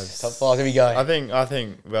five. Here we go. I think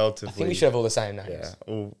relatively. I think we should have all the same names. Yeah.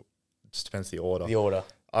 All just depends the order. The order.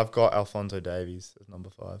 I've got Alphonso Davies as number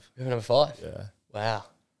 5. You have number 5? Yeah. Wow.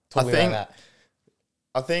 Talk me about that.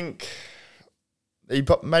 I think he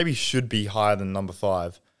maybe should be higher than number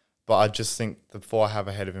 5, but I just think the 4 I have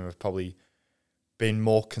ahead of him have probably been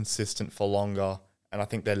more consistent for longer, and I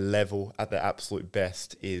think their level at their absolute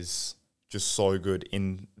best is just so good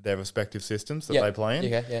in their respective systems that they play in.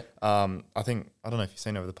 Yeah. I think, I don't know if you've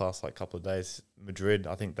seen over the past couple of days, Madrid,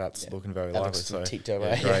 I think that's looking very likely. So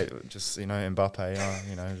great. Just,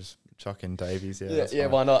 Mbappe, just chuck in Davies. Yeah,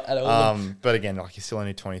 why not? But again, he's still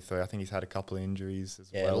only 23. I think he's had a couple of injuries as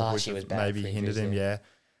well. Last year was bad. Maybe hindered him,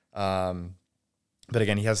 But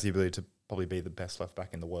again, he has the ability to probably be the best left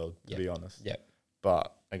back in the world, to be honest. Yeah.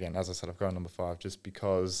 But again, as I said, I've got number 5 just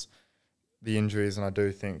because the injuries, and I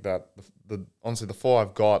do think that honestly the 4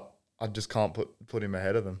 I've got, I just can't put him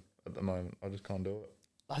ahead of them at the moment. I just can't do it.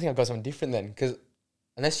 I think I've got something different then, because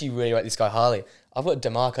unless you really rate this guy highly, I've got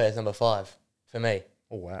DeMarco as number 5 for me.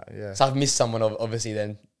 Oh wow, yeah. So I've missed someone obviously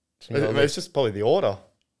then. It's just probably the order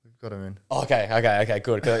we've got him in. Okay,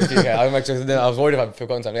 good. Okay, I was worried if I'd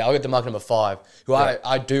forgotten something. I'll get DeMarco number 5, who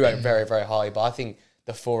I do rate very, very highly, but I think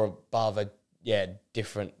the 4 above are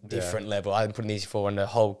different level. I'm putting these 4 in a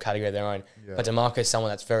whole category of their own. Yeah. But DeMarco is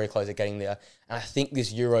someone that's very close to getting there. And I think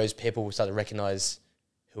this Euros, people will start to recognise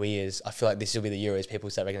who he is. I feel like this will be the Euros, people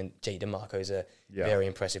will start recognising, DeMarco is a very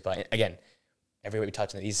impressive player. Again, everywhere we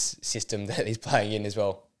touch on his system that he's playing in as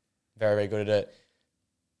well. Very, very good at it.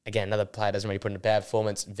 Again, another player doesn't really put in a bad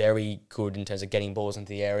performance. Very good in terms of getting balls into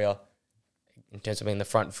the area, in terms of being the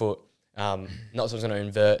front foot. Not someone's going to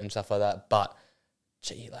invert and stuff like that, but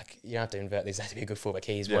you don't have to invert these. He has to be a good fullback.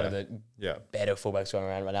 He's one of the better fullbacks going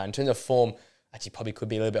around right now. In terms of form, actually probably could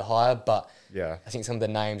be a little bit higher, but I think some of the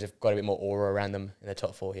names have got a bit more aura around them in the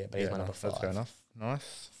top 4 here. But he's my number 5. That's fair enough.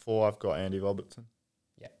 Nice. 4, I've got Andy Robertson.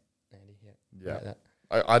 Yeah, Andy. Yeah.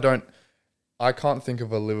 Like I can't think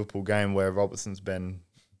of a Liverpool game where Robertson's been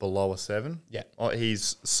below a 7. Yeah.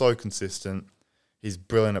 He's so consistent. He's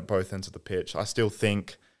brilliant at both ends of the pitch. I still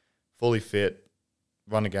think fully fit,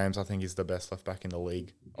 run of games, I think he's the best left back in the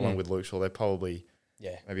league, along with Luke Shaw. They're probably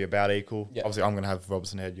maybe about equal. Yeah. Obviously, I'm going to have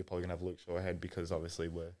Robertson ahead. You're probably going to have Luke Shaw ahead because obviously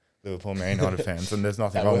we're Liverpool Man United fans, and there's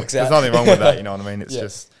nothing wrong. There's nothing wrong with that. You know what I mean? It's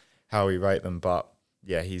just how we rate them. But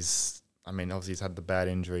yeah, obviously he's had the bad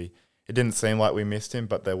injury. It didn't seem like we missed him,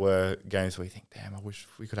 but there were games where you think, damn, I wish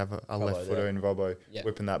we could have a left footer in Robbo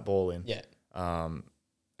whipping that ball in. Yeah.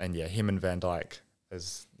 And him and Van Dijk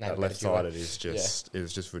as that left-sided is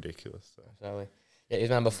just ridiculous. So. Absolutely. Yeah, he was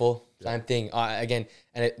number 4. Same thing. Again,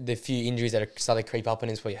 and the few injuries that are starting to creep up on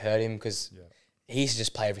him is where you hurt him because he used to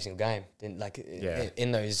just play every single game.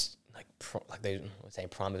 In those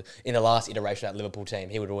prime, in the last iteration of that Liverpool team,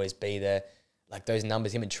 he would always be there. Like those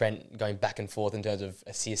numbers, him and Trent going back and forth in terms of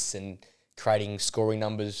assists and creating scoring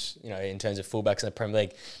numbers, in terms of fullbacks in the Premier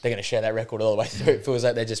League, they're going to share that record all the way through. It feels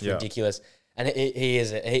like they're just ridiculous. And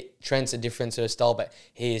Trent's a different sort of style, but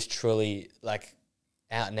he is truly like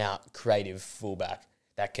out and out creative fullback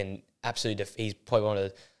that can absolutely. He's probably one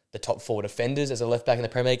of the top 4 defenders as a left back in the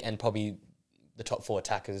Premier League, and probably the top 4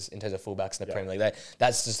 attackers in terms of fullbacks in the Premier League.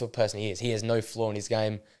 That's just the person he is. He has no flaw in his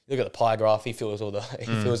game. Look at the pie graph. He fills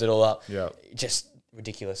fills it all up. Yeah, just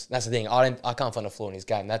ridiculous. That's the thing. I can't find a flaw in his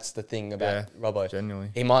game. That's the thing about Robbo. Genuinely,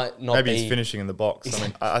 he might not. Maybe he's finishing in the box. I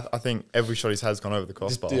mean, I think every shot he's has gone over the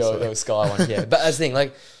crossbar. The Sky one, But that's the thing.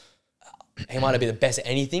 Like, he might not be the best at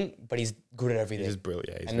anything, but he's good at everything. He's brilliant.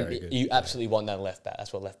 Yeah, he's very good. You absolutely want that left back.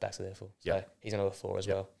 That's what left backs are there for. So he's another 4 as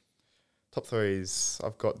well. Top 3s,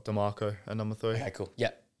 I've got DeMarco at number 3. Okay, cool.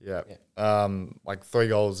 Yeah. 3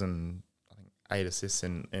 goals and I think 8 assists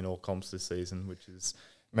in all comps this season, which is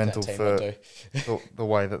mental for the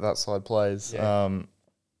way that side plays. Never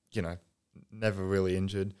really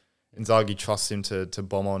injured. Inzaghi trusts him to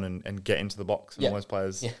bomb on and get into the box and almost play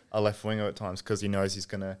as a left winger at times because he knows he's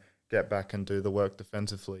going to get back and do the work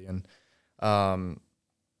defensively. And,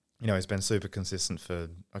 he's been super consistent for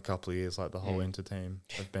a couple of years, like the whole Inter team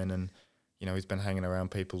have been. And, he's been hanging around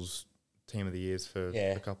people's team of the years for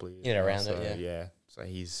a couple of years. So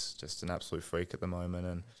he's just an absolute freak at the moment.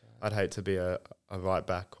 And I'd hate to be a right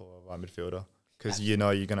back or a right midfielder because you're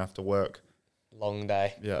going to have to work. Long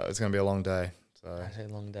day. Yeah, it's going to be a long day. So a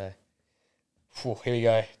long day. Whew, here we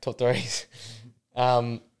go. Top 3s.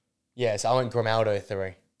 So I went Grimaldo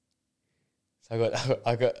 3. So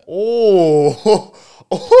I got. Oh.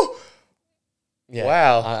 Yeah.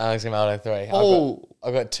 Wow. Alex Grimaldo 3.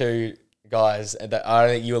 I've got 2 guys that I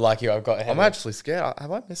don't think you were like you. I've got. I'm actually scared.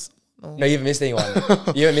 Have I missed? No, you haven't missed anyone.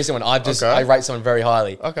 You haven't missed anyone. I rate someone very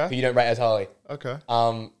highly. Okay. But you don't rate as highly. Okay.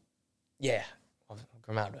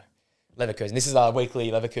 Grimaldo. Leverkusen. This is our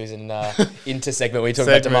weekly Leverkusen Inter segment. We talk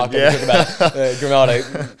about DeMarco. We talk about Grimaldo.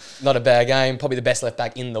 Not a bad game. Probably the best left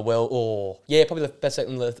back in the world. Probably the best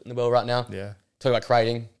in the world right now. Yeah. Talk about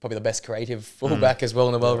creating. Probably the best creative fullback as well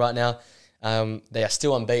in the world right now. They are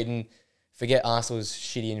still unbeaten. Forget Arsenal's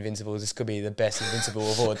shitty Invincibles. This could be the best Invincible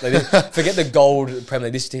of all. Forget the gold Premier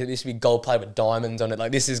League. This should be gold plated with diamonds on it.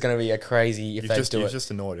 Like, this is going to be a crazy if they do it. You've just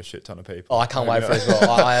annoyed a shit ton of people. Oh, I can't wait for it as well.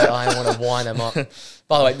 I want to wind them up.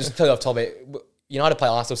 By the way, just to tell you off topic, United play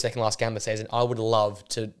Arsenal second last game of the season. I would love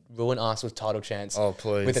to ruin Arsenal's title chance. Oh,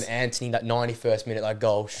 please. With an Anthony, that 91st minute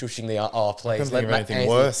goal, shushing the... Oh, please. I couldn't think of anything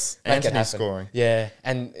worse. Anthony scoring. Yeah.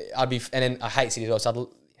 And then I hate City as well. So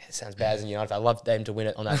It sounds bad as a United fan. I'd love them to win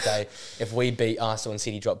it on that day. If we beat Arsenal and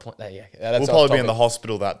City drop point, that's we'll probably be in the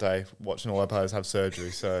hospital that day watching all our players have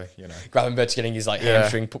surgery. So Gravenberch's getting his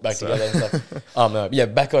hamstring put back together and stuff.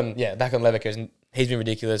 Back on Leverkusen. He's been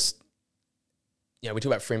ridiculous. We talk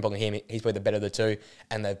about Frimpong and him. He's probably the better of the two,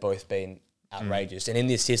 and they've both been outrageous. And in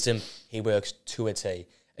this system, he works to a T.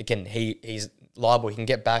 Again, he's liable. He can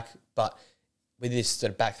get back, but with this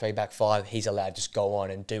sort of back three, back five, he's allowed to just go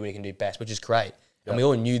on and do what he can do best, which is great. And we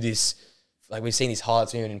all knew this, we've seen these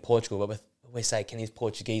highlights in Portugal, but we say, can these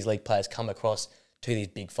Portuguese league players come across to these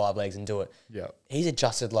big five legs and do it? Yeah. He's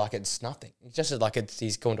adjusted like it's nothing. He's adjusted like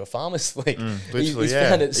he's gone to a farmer's league. Literally, he's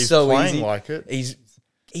found it so easy. Like it.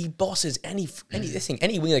 He bosses any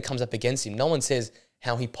winger that comes up against him. No one says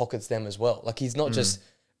how he pockets them as well. Like, he's not just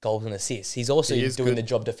goals and assists. He's also doing the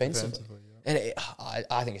job defensively. And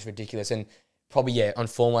I think it's ridiculous. And probably, on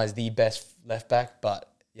form-wise, the best left back, but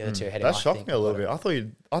the other two ahead of him. That shocked me a little bit.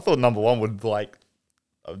 I thought number one would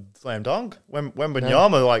slam dunk when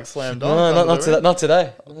Wanyama slam dunk. No, not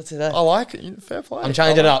today. I like it. Fair play. I'm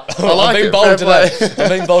changing it up. I'm being bold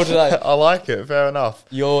today. I like it. Fair enough.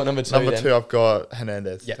 You're number two. Number two, I've got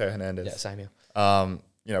Hernandez. Yeah. Theo Hernandez. Yeah, same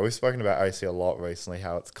here. We've spoken about AC a lot recently.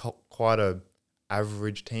 How it's quite a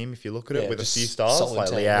average team if you look at it, with a few stars like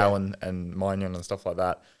Leao and Maignan and stuff like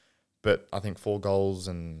that. But I think 4 goals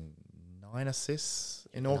and 9 assists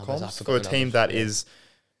in all comps for a team that is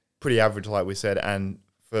pretty average, like we said, and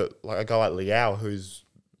for a guy like Leao, who's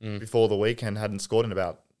before the weekend hadn't scored in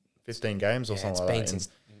about 15 games or something like that. Since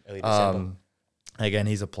early December. Again,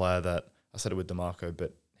 he's a player that I said it with DeMarco,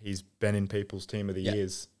 but he's been in people's team of the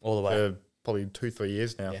years all the way for probably 2-3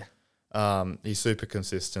 years now. Yeah. He's super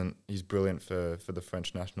consistent. He's brilliant for the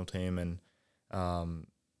French national team, and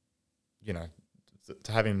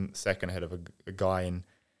to have him second ahead of a guy in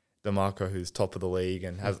DeMarco who's top of the league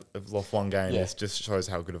and has lost one game, it just shows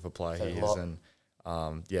how good of a player he is. And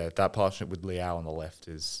that partnership with Leao on the left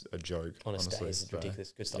is a joke. Honestly, it's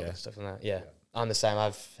ridiculous. Good stuff on that. Yeah, I'm the same.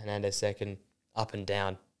 I've Hernandez second, up and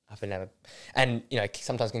down. And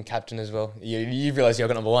sometimes can captain as well. You realise you've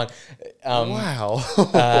got number one. Wow.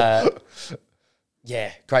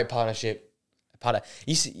 Great partnership.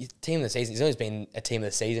 Team of the season. He's always been a team of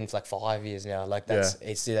the season for 5 years now.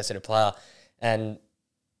 He's that sort of player. And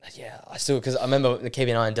I still, because I remember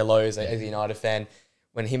keeping an eye on Delos as a United fan,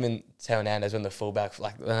 when him and Theo Hernandez were on the fullback,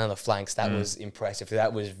 on the flanks, that was impressive.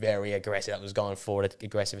 That was very aggressive. That was going forward,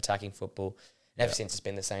 aggressive attacking football. And ever since, it's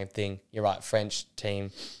been the same thing. You're right, French team,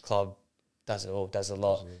 club, does it all, does a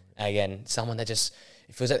lot. And again, someone that just,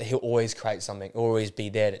 it feels like he'll always create something, always be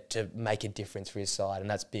there to make a difference for his side. And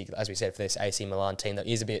that's big, as we said, for this AC Milan team that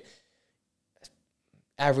is a bit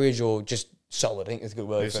average or just solid. I think it's a good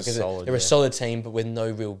word for it. Because they're a solid team, but with no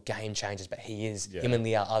real game changers. But he is, him and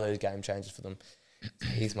Leao are those game changers for them.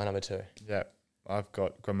 He's my number two. Yeah, I've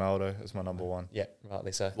got Grimaldo as my number one. Yeah,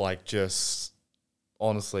 rightly so.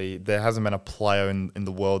 Honestly, there hasn't been a player in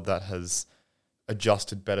the world that has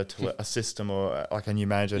adjusted better to a system or a new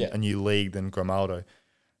manager, a new league than Grimaldo.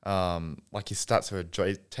 His stats are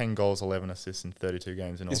 10 goals, 11 assists in 32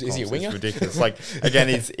 games in all comps. Is he a winger? It's ridiculous. Again,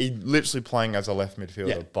 he's literally playing as a left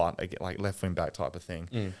midfielder, but left wing back type of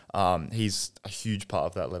thing. He's a huge part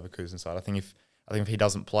of that Leverkusen side. I think if he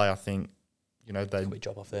doesn't play, they'd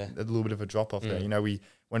drop off there. A little bit of a drop off there.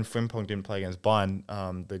 When Frimpong didn't play against Bayern,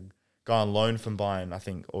 the guy on loan from Bayern, I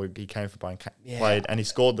think, or he came from Bayern, played, and he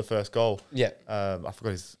scored the first goal. Yeah. I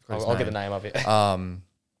forgot his name. I'll get the name of it.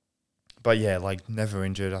 But never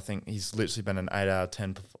injured. I think he's literally been an 8 out of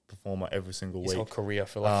 10 performer every single week. His whole career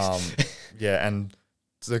for and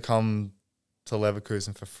to come to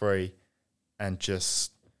Leverkusen for free and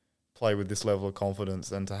just play with this level of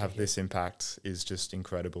confidence and to have this impact is just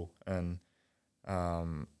incredible. And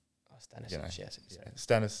Stanisic,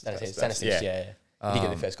 Stanisic, yeah. He did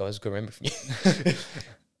get the first goal. It's a good remember from you.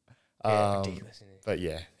 Ridiculous. Isn't it? But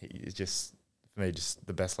he's just, for me, just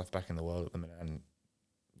the best left back in the world at the minute. And,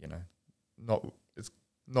 it's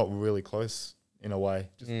not really close in a way.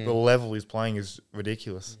 Just the level he's playing is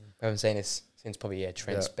ridiculous. I haven't seen this since probably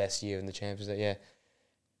Trent's best year in the Champions League.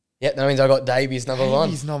 Yeah, that means I got Davies number one.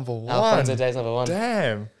 Davies number one. Alphonso Davies number one.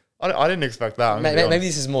 Damn. I didn't expect that. Maybe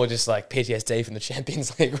this is more just PTSD from the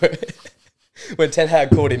Champions League when Ten Hag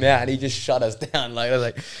called him out and he just shut us down.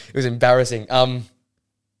 It was embarrassing.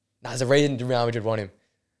 There's a reason Real Madrid want him.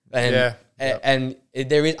 And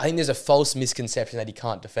there is, I think there's a false misconception that he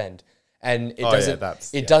can't defend. And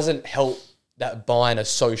it doesn't help that Bayern are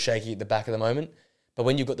so shaky at the back at the moment. But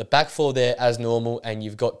when you've got the back four there as normal and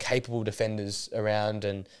you've got capable defenders around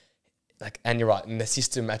and you're right, and the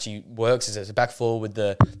system actually works as a back four with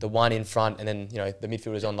the one in front and then, the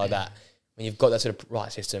midfielders on like that. when you've got that sort of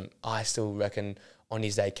right system, I still reckon on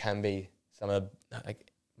his day can be some of like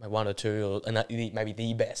one or two, or maybe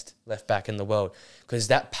the best left back in the world, because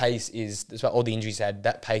that pace is, despite all the injuries he had,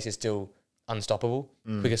 that pace is still unstoppable.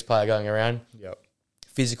 Quickest player going around. Yep.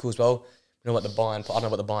 Physical as well. I don't know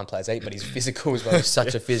what the Bayern players eat, but he's physical as well. He's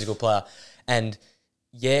such a physical player. And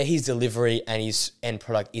yeah, his delivery and his end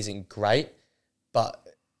product isn't great, but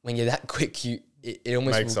when you're that quick, it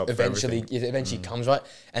almost eventually comes right.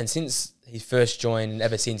 And since he first joined,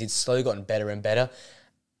 ever since, it's slowly gotten better and better.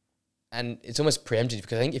 And it's almost preemptive,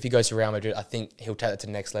 because I think if he goes to Real Madrid, I think he'll take that to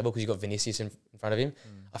the next level, because you've got Vinicius in front of him.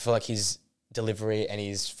 I feel like his delivery and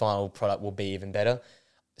his final product will be even better.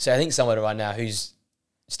 So I think someone right now who's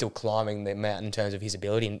still climbing the mountain in terms of his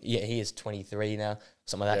ability, and yeah, he is 23 now,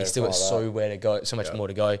 something like that. He's still got so much more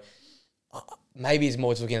to go. Maybe he's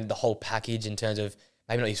more just looking at the whole package in terms of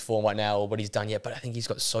maybe not his form right now or what he's done yet, but I think he's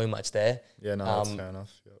got so much there. Yeah, no, that's fair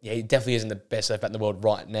enough. Yep. Yeah, he definitely isn't the best left back in the world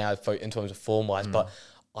right now in terms of form-wise, but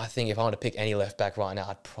I think if I want to pick any left back right now,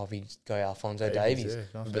 I'd probably go Alphonso Davies.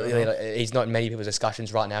 Yeah, he's not in many people's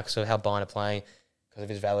discussions right now because of how Bayern are playing, because of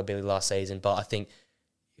his availability last season. But I think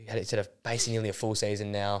instead of basing nearly a full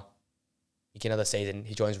season now, you get another season,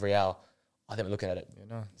 he joins Real. I think we're looking at it. Yeah,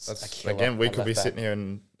 no, that's, again, we could be sitting here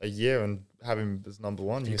in a year and have him as number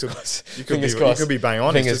one. You could be bang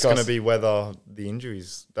on. It's just going to be whether the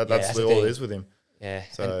injuries. That's all it is with him. Yeah.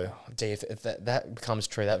 So, if that becomes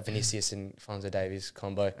true, that Vinicius and Alphonso Davies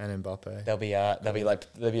combo and Mbappe, they'll be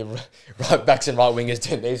right backs and right wingers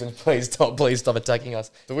doing these, and please stop attacking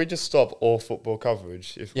us. Do we just stop all football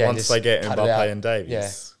coverage once they get Mbappe and Davies?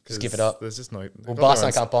 Yeah, just give it up. There's just no. Well,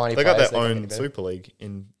 Barcelona can't buy any. They got their own Super League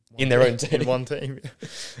in their own team. In one team.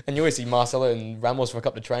 And you always see Marcelo and Ramos for a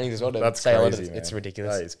couple of trainings as well. That's crazy, man. It's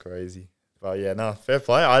ridiculous. That is crazy. But yeah, no, fair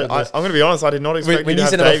play. I'm going to be honest, I did not expect when you you to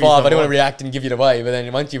said have number Davies 5, I didn't want to react and give it away. But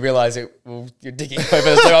then once you realise it, you're digging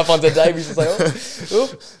over the two up onto Davies. It's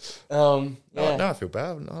like, No, I feel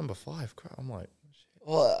bad. Number 5, crap. I'm like,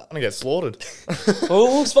 I'm going to get slaughtered.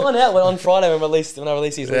 We'll find out on Friday when I release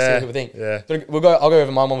these lists, see what people think. Yeah. But I'll go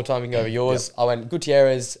over mine one more time. We can go over yours. Yep. I went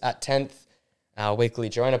Gutierrez at 10th, our weekly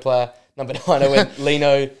Girona player. Number 9, I went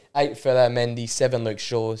Lino. 8, Fela Mendy. 7, Luke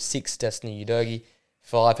Shaw. 6, Destiny Udogie.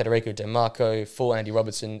 5, Federico De Marco. 4, Andy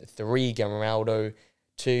Robertson. 3, Gamaldo.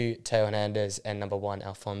 2, Teo Hernandez. And number 1,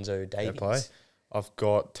 Alphonso Davies. I've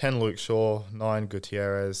got 10 Luke Shaw, 9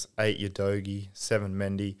 Gutierrez, 8 Udogie, 7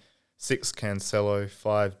 Mendy, 6 Cancelo,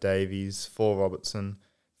 5 Davies, 4 Robertson,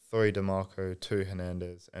 3 De Marco, 2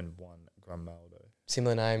 Hernandez, and 1 Gamaldo.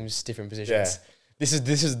 Similar names, different positions. Yeah. This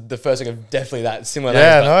is the first thing of definitely that similar names.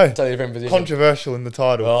 Yeah, no. Totally different position. Controversial in the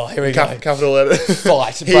title. Oh, here we go. Capital letter.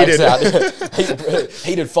 Fight breaks out.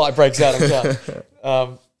 Heated fight breaks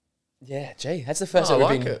out. Yeah, gee, that's the first time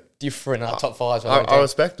we've been different in our top 5. I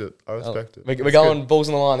respect it. We're going balls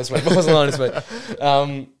on the line this week.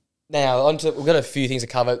 Now, we've got a few things to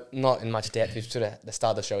cover, not in much depth. We've sort of, the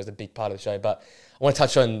start of the show is the big part of the show, but I want to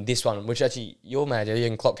touch on this one, which actually your manager,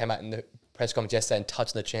 Jurgen Klopp, came out in the press conference yesterday and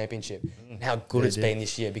touched on the championship and how good it's been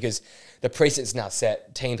this year, because the precedent's now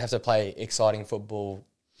set. Teams have to play exciting football,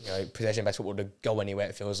 possession-based football to go anywhere,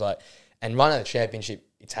 it feels like. And right now the championship,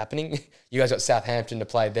 it's happening. You guys got Southampton to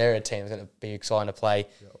play. They're a team that's going to be exciting to play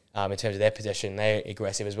in terms of their possession. They're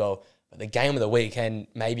aggressive as well. But the game of the weekend,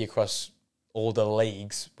 maybe across all the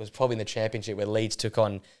leagues, was probably in the championship, where Leeds took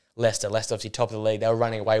on Leicester. Leicester obviously top of the league. They were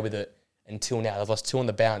running away with it until now. They've lost 2 on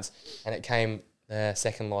the bounce, and it came the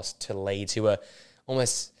second loss to Leeds, who were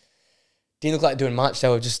almost didn't look like doing much. They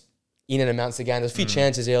were just in and amongst the game. There was a few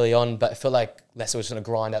chances early on, but I felt like Leicester was going to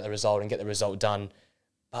grind out the result and get the result done.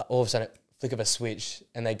 But all of a sudden, flick of a switch,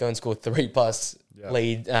 and they go and score 3+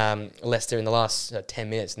 lead Leicester in the last 10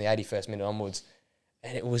 minutes, in the 81st minute onwards.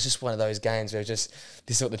 And it was just one of those games where this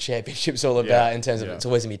is what the championship's all about in terms of it's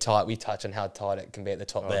always going to be tight. We touch on how tight it can be at the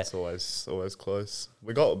top there. It's always close.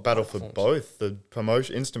 We got a battle for both, the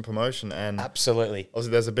promotion, instant promotion, and absolutely.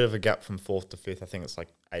 Obviously, there's a bit of a gap from 4th to 5th. I think it's like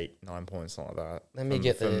 8-9 points, something like that. Let me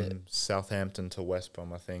get from Southampton to West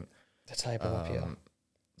Brom, I think. The table up here.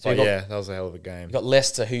 So that was a hell of a game. You got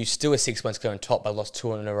Leicester, who's still a 6 points clear on top, but lost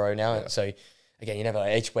 2 in a row now. Yeah. So again, you never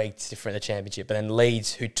each week it's different in the championship. But then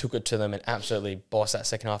Leeds, who took it to them and absolutely bossed that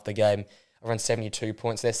second half of the game, around 72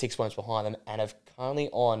 points. They're 6 points behind them and have currently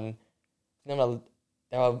they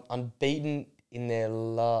were unbeaten in their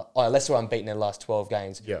Leicester were unbeaten in their last 12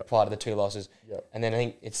 games prior to the 2 losses. Yep. And then I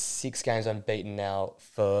think it's 6 games unbeaten now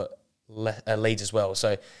for Leeds as well.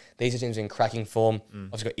 So these are teams in cracking form.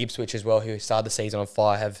 Obviously got Ipswich as well, who started the season on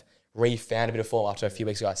fire, have refound a bit of form after a few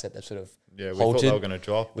weeks ago. I said they've sort of we halted. thought they were going to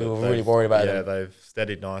drop. We were really worried about them. Yeah, they've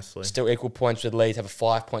steadied nicely. Still equal points with Leeds, have a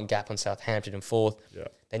 5-point gap on Southampton in fourth. Yeah.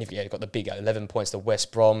 Then you've got the big 11 points to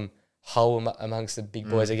West Brom, Hull amongst the big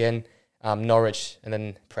boys again, Norwich, and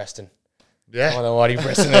then Preston. Yeah. I don't know why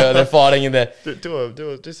Preston they're fighting in there.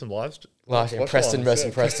 Do some live. Preston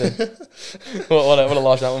versus Preston. what a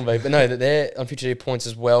live that one be. But no, they're on 52 points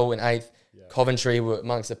as well in 8th. Yeah. Coventry were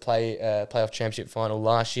amongst the playoff championship final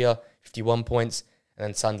last year, 51 points. And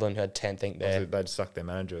then Sunderland, who had 10th, I think there. They'd sucked their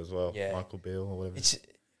manager as well, Michael Beale or whatever.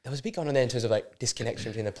 There was a big going on there in terms of like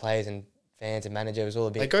disconnection between the players and fans and manager. It was all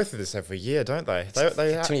a bit. They go through this every year, don't they?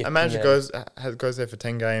 A manager goes there for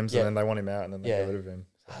 10 games and then they want him out and then they get rid of him.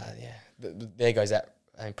 There goes that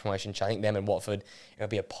promotion. I think them and Watford, it'll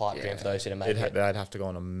be a pipe dream for those who to make it. They'd have to go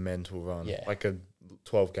on a mental run, like a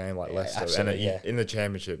 12 game like Leicester, and in the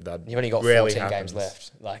championship that you've only got 14 games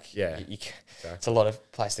left. Like, exactly. It's a lot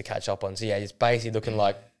of place to catch up on. So it's basically looking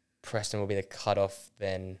like Preston will be the cutoff.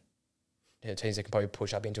 Then teams that can probably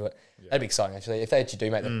push up into it. That'd be exciting actually. If they actually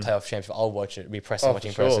do make the playoff championship, I'll watch it. It'd be Preston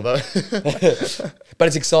watching Preston. But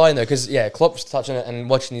it's exciting though because Klopp's touching it and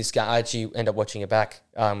watching this game. I actually end up watching it back.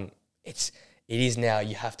 It is now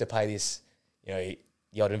you have to play this, the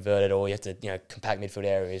odd inverted, or you have to, compact midfield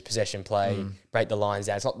areas, possession play, break the lines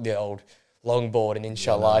down. It's not the old long board and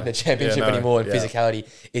inshallah in the championship anymore. And physicality,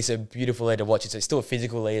 it's a beautiful league to watch. It's still a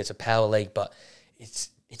physical league. It's a power league, but it's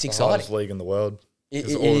exciting. The hardest league in the world. It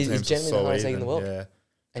is generally the hardest league in the world. Yeah.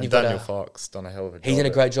 And you've Daniel Fox done a hell of a job. He's done a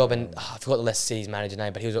great job, and I forgot the Leicester City's manager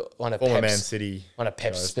name, but he was one of former Man City, one of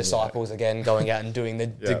Pep's disciples again, going out and doing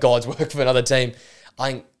the God's work for another team.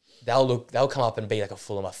 I think they'll come up and be like a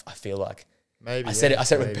Fulham. I feel like maybe I said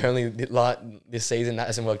it with Burnley this season. That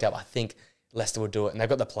hasn't worked out. But I think Leicester will do it, and they've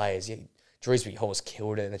got the players. Drewsbury Hall's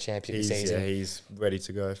killed it in the championship season. Yeah, he's ready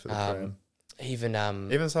to go for the crown. Even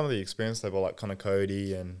some of the experience they've got, like Connor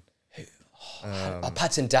Cody and.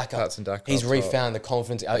 Patson Daka. He's refound the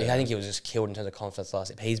confidence. I think he was just killed in terms of confidence last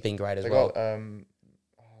year. He's been great as well. Got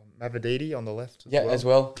Mavadidi on the left as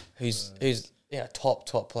well. Who's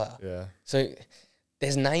top player. Yeah. So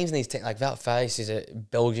there's names in these teams. Like Wout Faes is a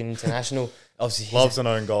Belgian international. Obviously, loves an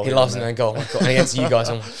own goal. He loves an own goal. And against you guys,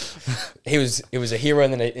 he was a hero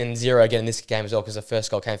in zero again in this game as well because the first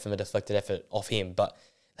goal came from a deflected effort off him. But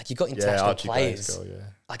like you got international players.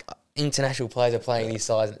 Like international players are playing these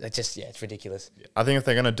sides. It's ridiculous. I think if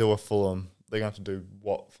they're going to do a Fulham, they're going to have to do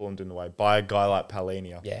what Fulham did in the way. Buy a guy like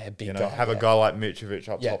Palhinha. Yeah, a big guy. Have a guy like Mitrovic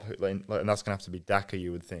up top, and that's going to have to be Daka,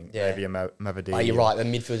 you would think. Yeah. Maybe a Mavadidi. You're right, the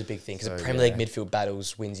midfield's a big thing because the Premier League midfield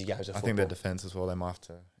battles wins you games of football. I think their defence as well, they might have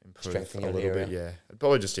to improve a little bit. Yeah,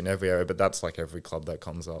 probably just in every area, but that's like every club that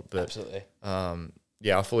comes up. But, absolutely.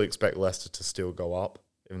 I fully expect Leicester to still go up,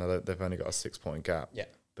 even though they've only got a 6-point gap. Yeah.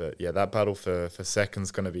 But that battle for second's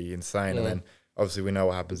going to be insane. And then obviously we know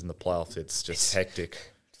what happens in the playoffs. It's just hectic.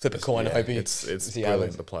 Flip a coin, I hope it's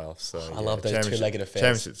brilliant in the playoffs. So I love those two-legged affairs.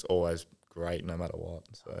 Championship's always great, no matter what.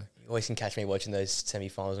 So you always can catch me watching those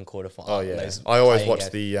semi-finals and quarterfinals. Oh yeah, I always watch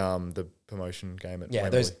the promotion game at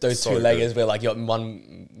Wembley. those so two-leggers where like you got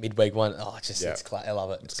one midweek, one. It's I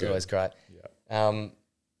love it. It's always great. Yeah,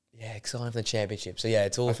 exciting for the championship. So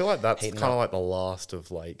it's all. I feel like that's kind of like the last of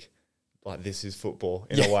like this is football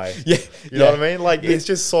in a way. You know what I mean? Like it's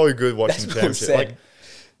just so good watching championship. Like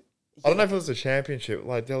I don't know if it was a championship.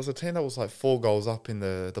 Like there was a team that was like 4 goals up in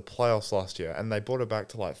the playoffs last year, and they brought it back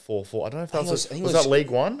to like 4-4. I don't know if that was that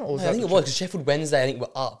League One or was that? I think it was because Sheffield Wednesday. I think were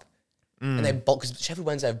up, and they because Sheffield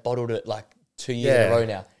Wednesday have bottled it like 2 years in a row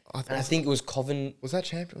now. I think it was Coventry. Was that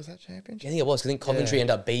championship? I think it was. I think Coventry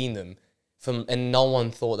ended up beating them and no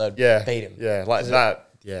one thought they'd beat them. Yeah, like that.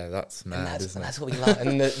 Yeah, that's mad, isn't it? That's what we love.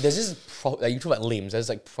 And there's this you talk about limbs. There's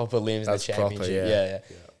like proper limbs in the championship. Proper, yeah.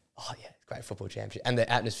 Oh yeah, great football championship. And the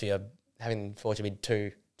atmosphere, having fortunately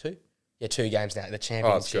two games now. The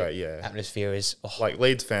championship atmosphere is like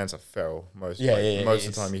Leeds fans are feral most of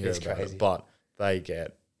the time you hear about it, but they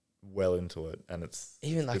get well into it, and it's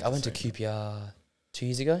even like I went to QPR 2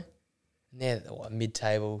 years ago. They're a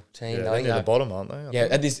mid-table team. Yeah, they're the bottom, aren't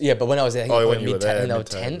they? But when I was there, I think they were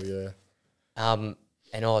 10th. Yeah.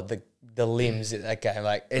 And the limbs at that game,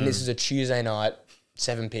 like, and this was a Tuesday night,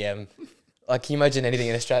 7 p.m. Like, can you imagine anything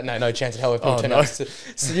in Australia? No chance in hell. We've turned out to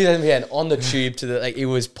 7 p.m. on the tube to the it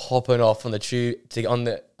was popping off on the tube on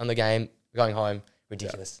the game, going home.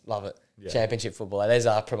 Ridiculous, love it. Yeah. Championship football. Like, there's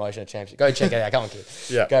our promotion of championship. Go check it out. Come on, kid.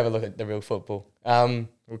 Go have a look at the real football.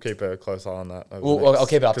 We'll keep a close eye on that. I'll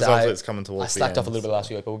keep it up to date. It's coming towards. I slacked off a little bit last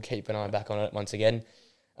week, but we'll keep an eye back on it once again.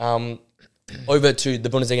 Over to the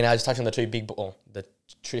Bundesliga now. Just touch on the the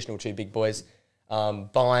traditional two big boys.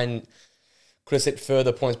 Bayern could have set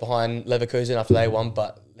further points behind Leverkusen after they won,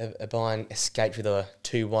 but Bayern escaped with a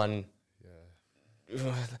 2-1.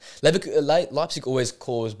 Leipzig always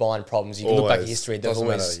cause Bayern problems. You can look back at history. There's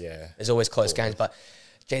always close games. But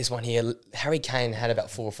this one here, Harry Kane had about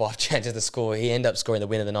 4 or 5 chances to score. He ended up scoring the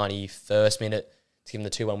win in the 91st minute to give him the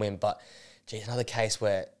 2-1 win. But another case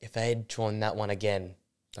where if they had drawn that one again,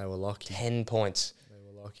 they were lucky. 10 points. They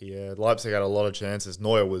were lucky. Yeah, Leipzig had a lot of chances.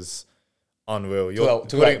 Neuer was unreal.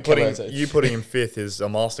 Putting him fifth is a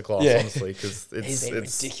masterclass, honestly, because it's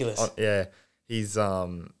ridiculous.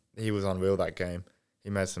 He was unreal that game. He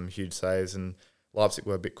made some huge saves, and Leipzig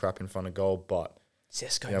were a bit crap in front of goal. But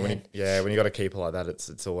when you got a keeper like that,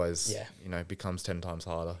 it's always becomes 10 times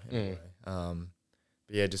harder.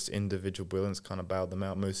 But just individual brilliance kind of bailed them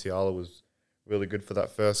out. Musiala was really good for that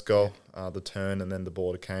first goal, the turn, and then the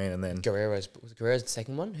ball to Kane, and then Guerrero's the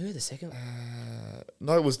second one. Who the second?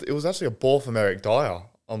 No, it was actually a ball from Eric Dyer.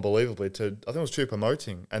 Unbelievably, I think it was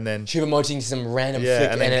Choupo-Moting, and then Choupo-Moting some random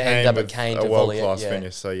flick, and then it ended up with Kane to volley it. World-class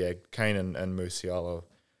finish. So Kane and Musiala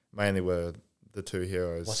mainly were the two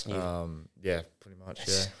heroes. What's new? Pretty much.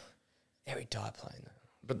 Eric Dyer playing though.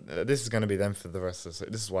 But this is going to be them for the rest of the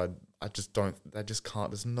season. This is why I just don't. They just can't.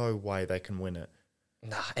 There's no way they can win it.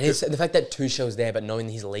 Nah, and it's the fact that Tuchel's there, but knowing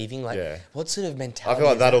he's leaving, what sort of mentality? I feel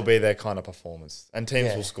like that'll be their kind of performance, and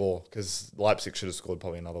teams will score because Leipzig should have scored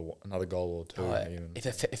probably another goal or two. Even.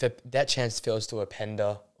 If that chance falls to a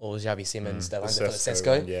Pender or Xavi Simons, they'll end up with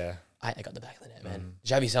Sesko. I got the back of the net, man.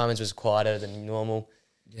 Xavi Simons was quieter than normal.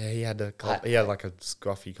 Yeah, he had like a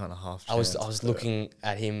scruffy kind of half. I was looking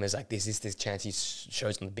at him as like this chance he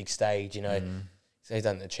shows on the big stage, So he's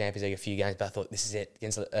done the Champions League a few games, but I thought this is it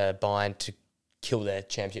against Bayern to kill their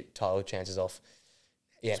championship title chances off.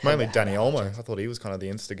 Yeah, it's mainly Dani Olmo. I thought he was kind of the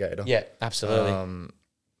instigator. Yeah, absolutely.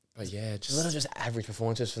 But just a lot of average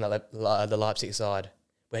performances from the Leipzig side,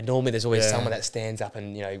 where normally there's always someone that stands up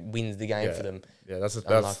and wins the game for them. Yeah, that's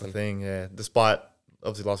the thing. Yeah, despite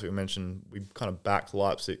obviously last week we mentioned we kind of backed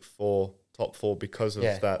Leipzig for top 4 because of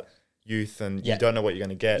that youth, and you don't know what you're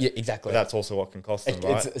going to get. Yeah, exactly. But that's also what can cost them,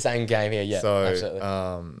 right? It's the same game here. Yeah, so,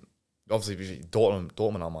 absolutely. Obviously,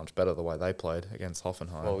 Dortmund are much better the way they played against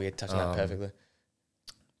Hoffenheim. Well, we touched on that perfectly.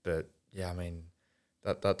 But I mean,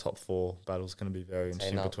 that top 4 battle is going to be very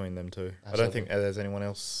interesting between them two. Absolutely. I don't think there's anyone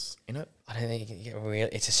else in it. I don't think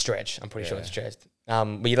it's a stretch. I'm pretty sure it's a stretch.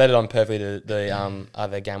 We led it on perfectly to the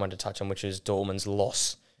other game I wanted to touch on, which is Dortmund's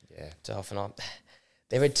loss to Hoffenheim.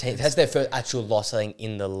 They're a team. That's their first actual loss, I think,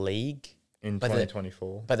 in the league. In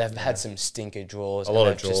 2024. But they've had some stinker draws. A lot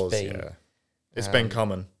of draws, It's been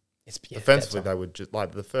coming. Defensively, they would just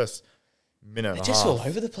like the first minute and a half. Just all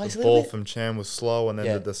over the place. The ball from Chan was slow, and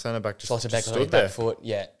then the centre back just stood there. Back foot,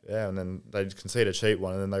 and then they conceded a cheap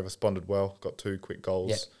one, and then they responded well. Got 2 quick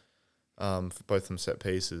goals, for both them set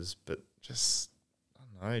pieces. But just I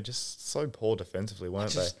don't know, just so poor defensively,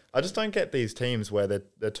 weren't they? I just don't get these teams where they're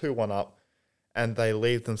 2-1 up, and they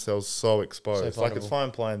leave themselves so exposed. Like it's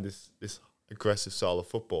fine playing this aggressive style of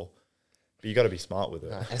football, but you got to be smart with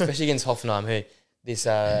it, and especially against Hoffenheim, who. This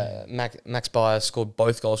Max Bayer scored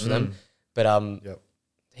both goals for them, but I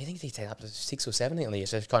think he taken up to 6 or 7 on the year,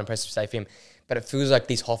 so it's quite impressive to say for him. But it feels like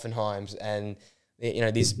these Hoffenheims and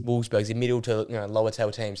these Wolfsburgs, the middle to lower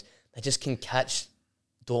table teams, they just can catch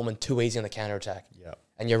Dortmund too easy on the counter attack. Yeah,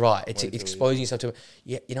 and you're right, it's exposing yourself to.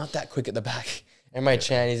 You're not that quick at the back. Emre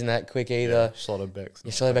Can isn't that quick either.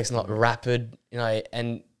 Schlotterbeck's not rapid,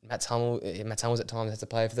 and Mats Hummels at times has to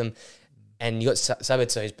play for them. And you got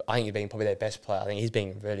Sabitzer, I think he's being probably their best player. I think he's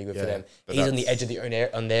being really good for them. He's on the edge of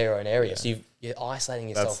their own area, so you're isolating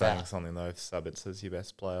yourself out. That's saying something though. If Sabitzer's your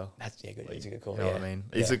best player, good. He's a good call. You know what I mean?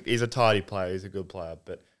 He's a tidy player. He's a good player,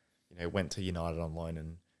 but went to United on loan,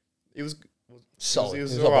 and he was solid. He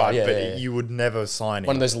was all right, but you would never sign him.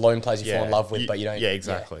 One of those loan players you fall in love with, but you don't. Yeah,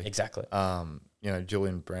 exactly. Yeah, exactly.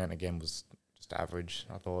 Julian Brandt again was just average.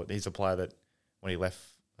 I thought he's a player that when he left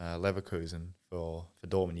Leverkusen for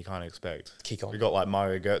Dortmund, you can't expect. Kick on. We got like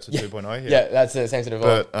Mario Götze 2.0 here. Yeah, that's the same sort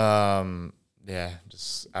of vibe. But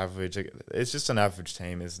just average. It's just an average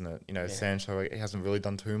team, isn't it? Sancho, he hasn't really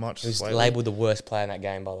done too much. He was labelled the worst player in that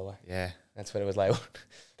game, by the way. Yeah. That's what it was labelled.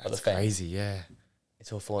 That's crazy, yeah.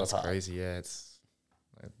 It's all falling apart. That's crazy, yeah. It's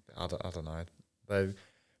I don't know. They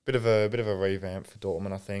bit of a revamp for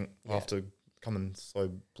Dortmund, I think, after coming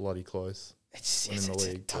so bloody close. It's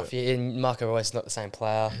tough. Yeah, and Marco Reus not the same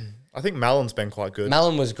player. I think Malon's been quite good.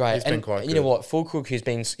 Malon was great. He's been quite good. You know what? Fulkrug, who's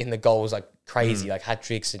been in the goals like crazy, like hat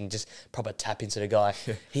tricks and just proper tap into the guy.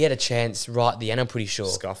 He had a chance right at the end, I'm pretty sure.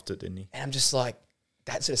 Scuffed it, didn't he? And I'm just like,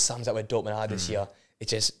 that sort of sums up where Dortmund are this year.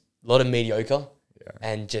 It's just a lot of mediocre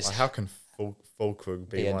and just... How can Fulkrug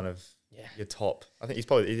be one of your top... I think he's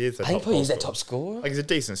probably... I think he's their top scorer. Like he's a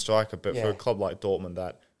decent striker, but for a club like Dortmund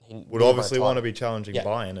that would obviously want to be challenging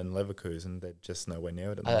Bayern and Leverkusen. They're just nowhere near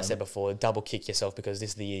it at the moment. As I said before, double kick yourself because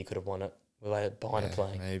this is the year you could have won it. Bayern are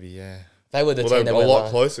playing. Maybe, yeah. They were the team that were a lot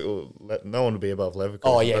closer. No one would be above Leverkusen.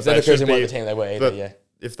 Oh, yeah. If Leverkusen weren't the team they were either, yeah.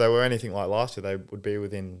 If they were anything like last year, they would be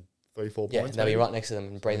within 3-4 points. Yeah, they'd be right next to them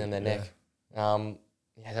and breathing on their neck.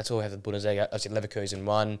 That's all we have the Bundesliga. I said Leverkusen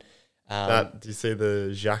won. Do you see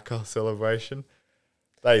the Xhaka celebration?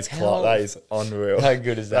 That is that is unreal. How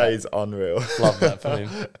good is that? That is unreal. Love that from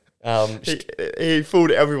him. He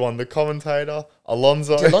fooled everyone. The commentator,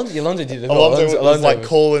 Alonso. Alonso did it. Alonso was like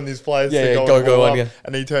calling his players to go on.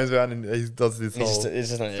 And he turns around and he does this whole...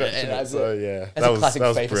 That's a classic that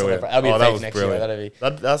was FIFA brilliant. that was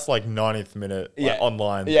brilliant. That's like 90th minute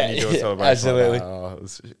online. Yeah, and you do a celebration absolutely. Like it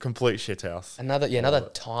was a complete shithouse. Another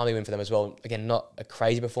timely win for them as well. Again, not a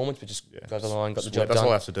crazy performance, but just goes on the line, got the job done. That's all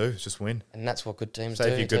I have to do, is just win. And that's what good teams do.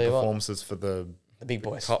 Save your good performances for the big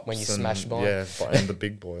boys cups when you smash Bayern. Yeah, and the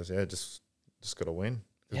big boys. Yeah, just got to win.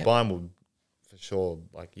 Because Bayern will, for sure,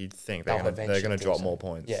 like you'd think they're going to drop more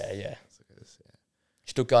points. Yeah.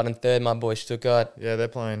 Stuttgart in third, my boy Stuttgart. Yeah, they're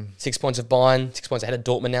playing 6 points of Bayern, 6 points ahead of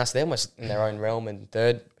Dortmund now, so they're almost in their own realm in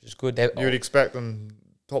third, which is good. You would expect them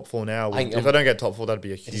top four now. If they don't get top four, that'd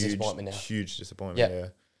be a huge disappointment. Yeah.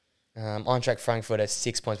 Eintracht Frankfurt has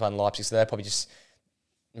 6 points behind Leipzig, so they're probably just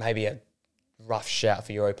maybe a rough shout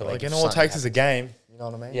for Europa League. Again, all it takes is a game. You know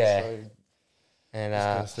what I mean? Yeah. So and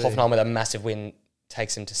Hoffenheim with a massive win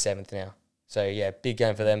takes them to 7th now. So, yeah, big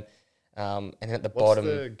game for them. And then at the bottom...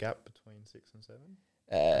 What's the gap between 6 and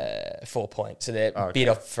 7? 4 points. So they're a bit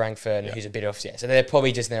off Frankfurt, who's a bit off... Yeah, so they're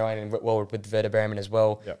probably just in their own world with Werder Bremen as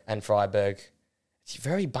well, and Freiburg. It's a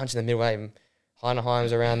very bunch in the middle.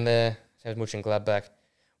 Heineheim's around there. Same as Mönchengladbach.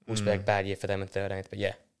 Wolfsburg, bad year for them in 13th. But,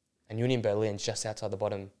 yeah. And Union Berlin's just outside the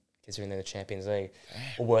bottom, considering they're the Champions League.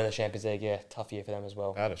 Or were the Champions League, tough year for them as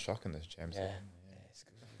well. I had a shock in this Champions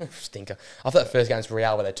League. Stinker. I thought that first game was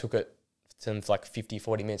Real where they took it to them for like 50,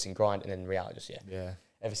 40 minutes and grind, and then Real just,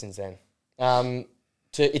 ever since then.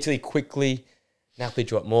 To Italy quickly, Napoli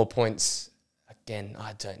dropped more points. Again,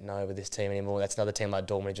 I don't know with this team anymore. That's another team like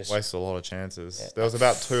Dortmund just... wasted a lot of chances. Yeah. There was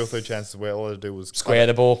about 2 or 3 chances where all they do was... Square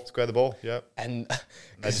the ball, yep. And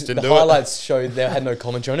they just didn't the highlights showed they had no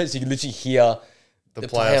commentary on it, so you could literally hear the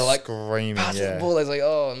player like screaming, the ball. I was like,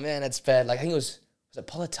 oh man, that's bad. Like I think was it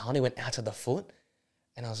Politano went out to the foot?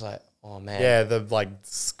 And I was like, oh man. Yeah, the like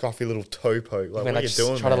scruffy little toe poke. Like, what are you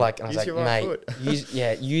doing? Try to like, and I was like, mate,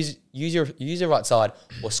 use your right side,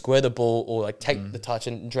 or square the ball, or like take the touch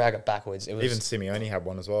and drag it backwards. It was even Simeone had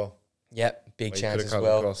one as well. Yep, big chance as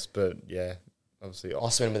well. Across, but yeah, obviously,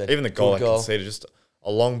 Osman with even the goal I conceded, just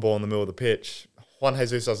a long ball in the middle of the pitch. Juan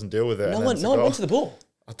Jesus doesn't deal with it. No one went to the ball.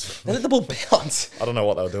 They let the ball bounce. I don't know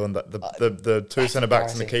what they were doing. The 2 centre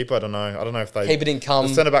backs and the keeper. I don't know if they keeper didn't come.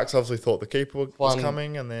 The centre backs obviously thought the keeper was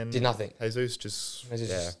coming, and then did nothing. Jesus just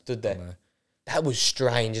stood there. That was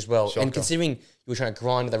strange as well. Shocker. And considering you were trying to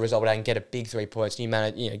grind the result and get a big 3 points, you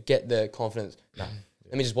managed, get the confidence. No,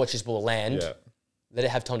 let me just watch this ball land. Yeah. Let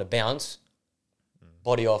it have time to bounce.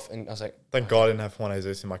 Body off, and I was like, thank God I didn't have Juan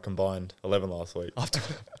Jesus in my combined 11 last week.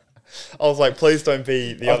 I was like, please don't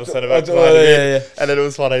be the other centre back. And then it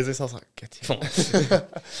was Juan Jesus. I was like, get him.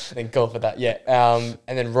 Thank God for that. Yeah.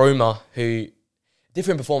 And then Roma, who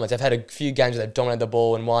different performance. They've had a few games where they've dominated the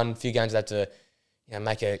ball and won. A few games where they had to,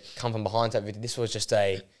 make a come from behind type. This was just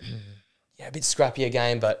a bit scrappier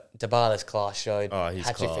game, but Dybala's class showed. Oh, he's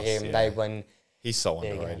hat-trick class. for him. Yeah. He's so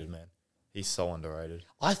underrated, man. He's so underrated.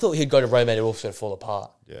 I thought he'd go to Roma to also fall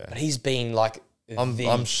apart. Yeah. But he's been like.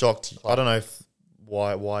 I'm shocked. I don't know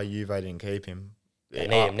why Juve didn't keep him. They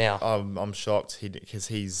need him now. I'm shocked because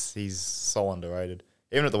he's so underrated.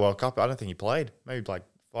 Even at the World Cup, I don't think he played. Maybe like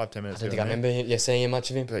 5-10 minutes. I don't think I remember seeing much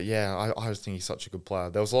of him. But yeah, I just think he's such a good player.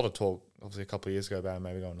 There was a lot of talk, obviously, a couple of years ago about him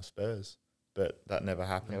maybe going to Spurs, but that never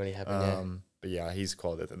happened. Never really happened. But yeah, he's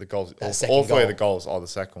quality. The goals, all 3 of the goals. Oh, the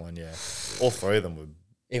second one, yeah, all 3 of them were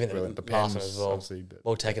even brilliant. The last one as well.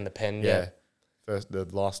 Well taking the pen. Yeah. The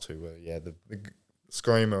last 2 were the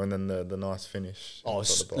screamer and then the nice finish. Oh,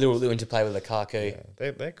 little interplay with Lukaku.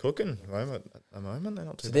 Yeah, they're cooking Roma at the moment. They're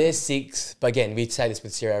not too bad. They're 6th, but again, we say this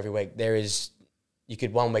with Serie every week. You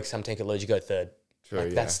could 1 week some team could lose, you go 3rd.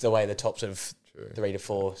 True, that's the way the top sort of 3 to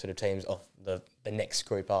 4 sort of teams of the next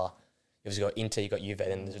group are. You've got Inter, you've got Juve,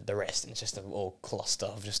 and the rest, and it's just an all cluster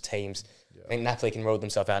of just teams. Yeah. I think Napoli can roll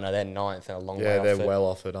themselves out now. They're 9th and a long way off it. Yeah, they're well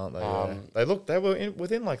off it, aren't they? They were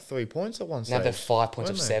within like 3 points at one stage. Now they're 5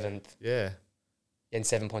 points of 7th. Yeah. And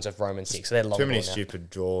 7 points off Roma and 6. So they're long. Too many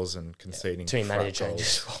stupid draws and conceding. Too many manager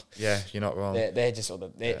changes. Yeah, you're not wrong. They're just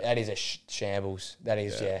that is a shambles. That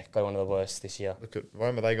is got one of the worst this year. Look at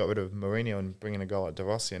Roma. They got rid of Mourinho and bringing a guy like De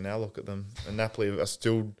Rossi, and now look at them. And Napoli are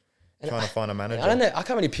still trying to find a manager. I don't know. I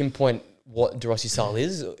can't really pinpoint what De Rossi's style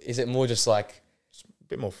is. Is it more just like a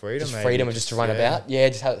bit more freedom? Just freedom and just to run about? Yeah,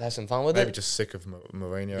 just have some fun with it. Maybe just sick of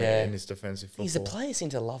Mourinho in his defensive football. The players seem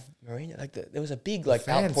to love Mourinho. Like there was a big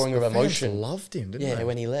outpouring of emotion. Loved him, didn't they?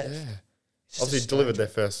 When he left. Yeah. Obviously delivered their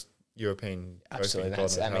first European. Absolutely,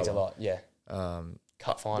 that means a lot. Yeah.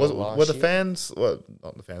 Cup final. Were the fans? Well,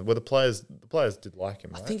 not the fans. Were the players? The players did like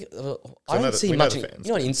him. Right? I think I don't see much. On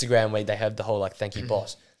Instagram where they have the whole like "thank you,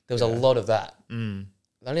 boss." There was a lot of that. The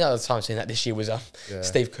only other time I've seen that this year was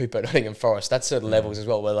Steve Cooper at Nottingham Forest. That's certain levels as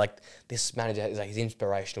well, where like this manager is like he's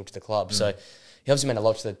inspirational to the club. So he obviously meant a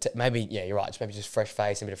lot to the. Maybe you're right. Maybe just fresh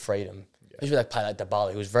face and a bit of freedom. Especially like play like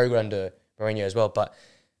Dybala, who was very good under Mourinho as well, but.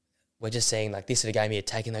 We're just seeing like this sort of game here,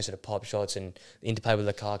 taking those sort of pop shots and the interplay with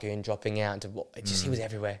Lukaku and dropping out into he was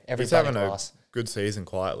everywhere. He's having a good season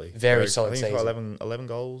quietly. Very solid season. He's got 11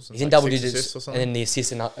 goals. He's in double digits, and then the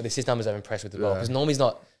assist numbers I've impressed with as well. Because normally he's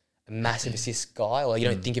not a massive assist guy, or you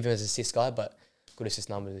don't think of him as an assist guy, but good assist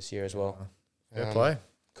numbers this year as well. Fair play.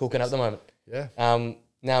 Cooking up at the moment. Yeah.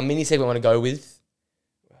 Now, mini segment I want to go with.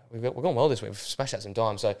 We're going well this week. We've smashed out some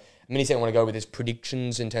time. So, mini segment I want to go with is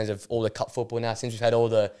predictions in terms of all the cup football now. Since we've had all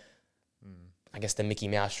the I guess the Mickey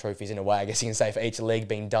Mouse trophies in a way, I guess you can say, for each league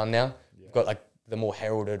being done now. Yeah. We've got like the more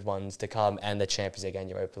heralded ones to come and the Champions League and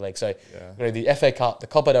Europa League. So the FA Cup, the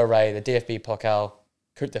Copa del Rey, the DFB Pokal,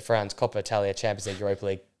 Coupe de France, Coppa Italia, Champions League, Europa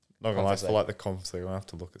League. Not gonna lie, for like the Conference League, I have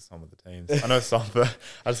to look at some of the teams. I know some, but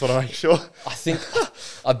I just want to make sure. I think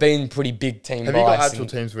I've been pretty big team. Have you got actual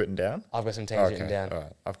teams written down? I've got some teams written down. All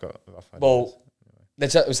right, I've got. Well,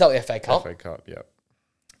 let's start with the FA Cup. FA Cup, yeah.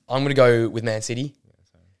 I'm gonna go with Man City.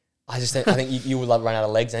 I think you will run out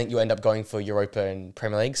of legs. I think you end up going for Europa and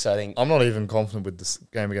Premier League. So I think I'm not even confident with this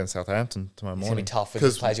game against Southampton tomorrow morning. It's going to be tough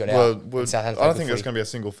with the players you got out. I don't think there's going to be a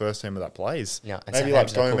single first team that plays. No, maybe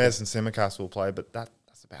like Gomez and Simicast will play, but that's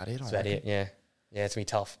about it. That's about it. Yeah, it's going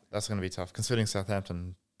to be tough. That's going to be tough considering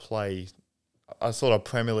Southampton play a sort of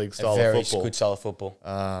Premier League style of football. Very good style of football.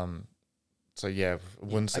 So yeah,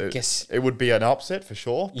 I guess it would be an upset for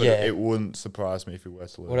sure. But it wouldn't surprise me if we were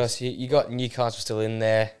to lose. What else? You got Newcastle still in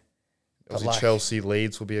there. Chelsea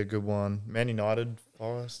Leeds will be a good one. Man United,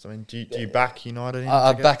 Forest. I mean, do you back United?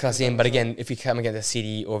 I back us in, but again, if we come against a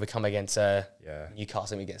City or we come against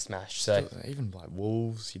Newcastle, we get smashed. So even like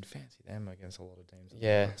Wolves, you'd fancy them against a lot of teams.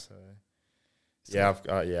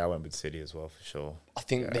 I went with City as well for sure. I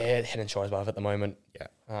think they're head and shoulders above at the moment. Yeah,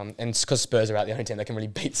 and it's because Spurs are out the only team that can really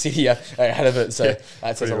beat City out of it. So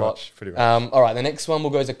that says a lot. Pretty much. All right, the next one will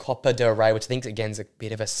go to Copa del Rey, which I think again is a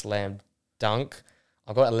bit of a slam dunk.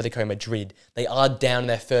 I've got Atletico Madrid. They are down in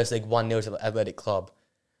their first league 1-0 to the Athletic Club.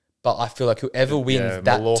 But I feel like whoever wins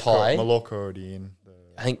that tie... Mallorca already in.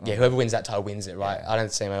 I think, whoever wins that tie wins it, right? Yeah. I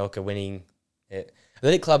don't see Mallorca winning it.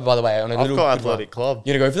 Athletic Club, by the way, on a little... I've got Athletic Club.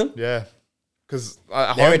 You going to go for them? Yeah. Because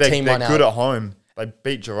they're good at home. They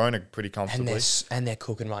beat Girona pretty comfortably. And they're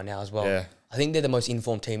cooking right now as well. Yeah. I think they're the most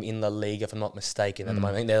informed team in the league, if I'm not mistaken, at the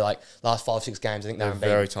moment. I think they're like last 5-6 games. I think they're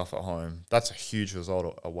very tough at home. That's a huge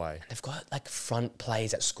result away. They've got like front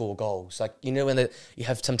players that score goals. Like when you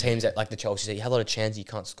have some teams that like the Chelsea, that you have a lot of chances you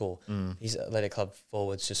can't score. These Athletic Club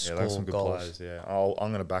forwards just score some good goals. Players, I'm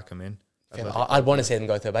going to back them in. I'd want to see them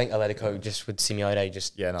go through. I think Atletico just with Simeone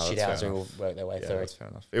shit out and work their way through. That's fair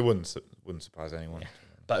enough. It wouldn't surprise anyone. Yeah.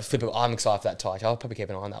 But I'm excited for that tie. I'll probably keep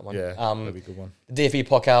an eye on that one. Yeah, that'd be a good one. The DFB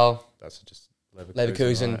Pokal. That's just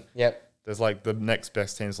Leverkusen. Right? Yep. There's like the next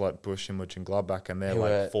best teams like Busch and Gladbach, and they're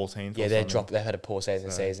like 14th. Yeah, they've had a poor season.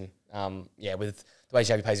 With the way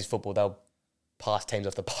Xavi plays his football, they'll pass teams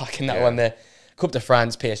off the park in that one there. Coupe de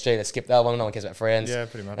France, PSG, they skipped that one. No one cares about France. Yeah,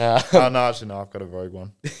 pretty much. No, I've got a rogue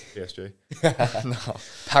one. PSG. No.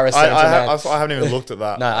 Paris Saint-Germain. I haven't even looked at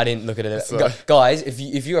that. No, I didn't look at it. So. Guys, if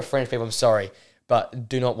you're a French people, I'm sorry. But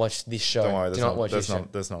do not watch this show. Don't worry, no one's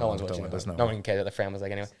watching it. No one cares what the Fran was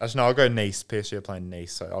like anyway. Actually, no, I'll go Nice. PSG are playing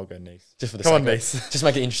Nice, so I'll go Nice. Just for the Come on, Nice. Just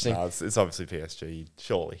make it interesting. No, it's obviously PSG,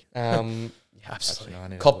 surely. Absolutely.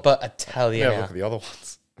 Actually, Coppa Italia. Look at the other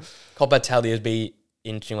ones. Coppa Italia would be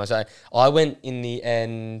interesting. So I went in the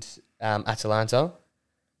end Atalanta,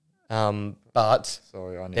 but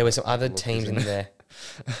there were some other teams in there.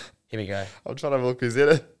 Here we go. I'm trying to have a look who's in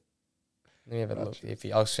it. Let me have a look.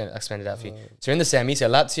 I'll expand it out for you. So in the semi,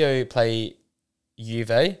 Lazio play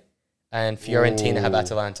Juve and Fiorentina have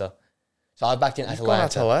Atalanta. So I backed in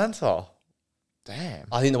Atalanta. Damn.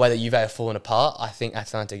 I think the way that Juve have fallen apart, I think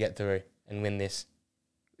Atalanta get through and win this.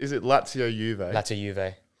 Is it Lazio Juve? Lazio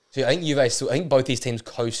Juve. So I think both these teams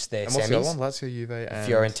coast their semis. And what's the other one? Lazio Juve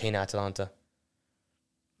and Fiorentina Atalanta.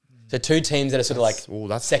 So two teams that are sort of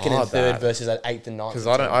like second and third versus like 8th and 9th. Because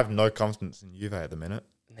I have no confidence in Juve at the minute.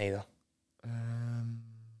 Neither.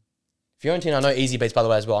 Fiorentina, I know easy beats, by the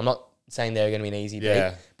way, as well. I'm not saying they're going to be an easy Yeah.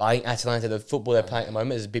 beat, but I think Atalanta, the football they're playing at the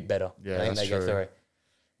moment is a bit better. Yeah, I think that's they go true. through.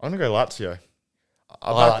 I'm gonna go Lazio.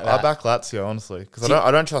 I like that. I back Lazio honestly because I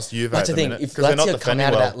don't trust Juve. That's at the the thing. minute, If 'cause they're not Lazio come defending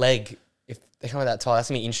out of well. that leg, if they come out of that tie, that's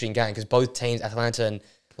going to be an interesting game because both teams, Atalanta and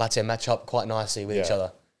Lazio, match up quite nicely with each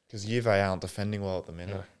other. Because Juve aren't defending well at the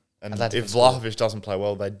minute. No. And Atlanta if can score. Vlahovic doesn't play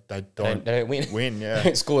well, they don't They don't win. win. They Yeah,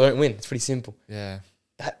 don't score, they don't win. It's pretty simple. yeah.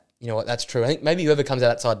 That You know what? That's true. I think maybe whoever comes out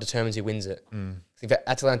that side determines who wins it. If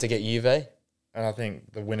Atalanta get Juve, And I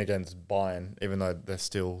think the win against Bayern, even though they're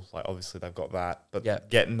still like obviously they've got that, but Yeah.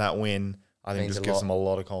 getting that win, I think Means just a gives lot. them a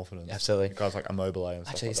lot of confidence. Absolutely. Guys like Immobile and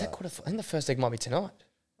actually, stuff is like that I think the first leg might be tonight.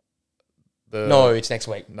 that. No, it's next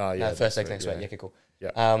week. No, yeah, the first leg's next next week. week, Yeah, okay, cool.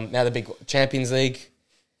 Yeah. Now the big Champions League.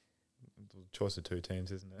 Choice of two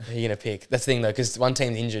teams, isn't it? Who are you gonna pick? That's the thing though, because one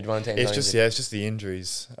team's injured, one team's It's not just injured. it's just the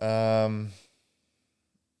injuries.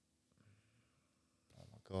 Oh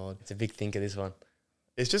my god, It's a big thinker, this one.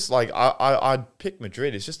 it's just like I'd pick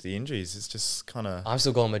Madrid. It's just the injuries. It's just kind of. I'm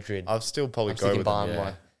still going Madrid. I'd still probably I'm go sticking with by them. my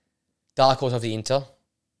Yeah. dark horse of the Inter.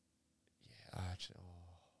 Actually,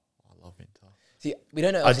 I love Inter. See, we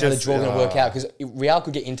don't know I how the just- draw going to work out because Real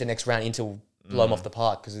could get Inter next round. Inter will blow them off the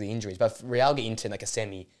park because of the injuries. But if Real get Inter in like a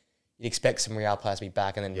semi, you'd expect some Real players to be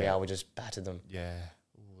back, and then Real would just batter them. Yeah,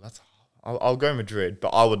 that's. I'll go Madrid, but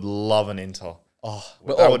I would love an Inter. Oh,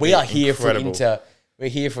 would we be are here incredible. for Inter. We're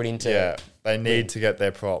here for Inter. Yeah, they need to get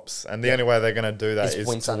their props, and the only way they're going to do that It's is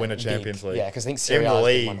win to something win a big. Champions League. Yeah, because I think Even Serie the A is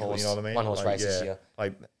league, one horse, you know what I mean? one horse Like, race this year.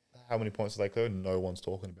 Like, how many points do they clear? No one's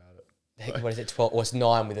talking about it. What is it? 12 or it's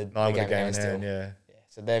 9 with a 9 with a game in still. hand, yeah.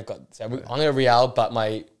 So they've got. So I'm going to Real, but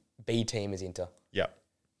my B team is Inter. Yeah.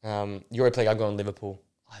 Europa League, I'm going Liverpool.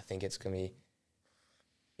 I think it's going to be.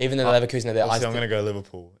 Even though the Leverkusen are there, I'm going to go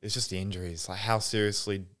Liverpool. It's just the injuries. Like, how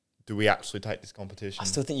seriously do we actually take this competition? I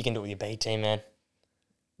still think you can do it with your B team, man.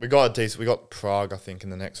 We got Prague, I think, in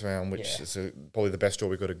the next round, which is probably the best draw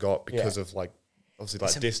we could have got because of like obviously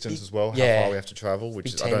like distance as well, how far we have to travel,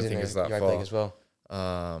 which I don't think is that Europa far. League as well.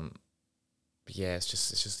 But yeah, it's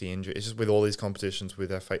just the injury. It's just with all these competitions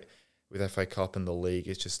with FA Cup and the league,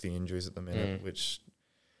 it's just the injuries at the minute, which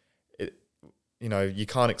you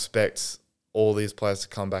can't expect all these players to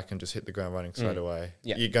come back and just hit the ground running straight away.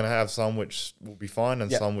 Yeah. You're going to have some which will be fine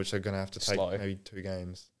and some which are going to have to take Slow. maybe 2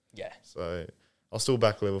 games. Yeah. So I'll still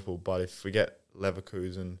back Liverpool, but if we get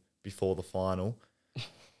Leverkusen before the final,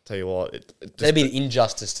 tell you what, That'd be an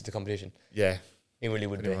injustice to the competition. Yeah, It really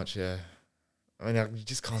would pretty be. much, yeah. I mean, you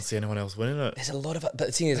just can't see anyone else winning it. There's a lot of, but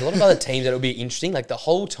the thing is, a lot of other teams that will be interesting. Like the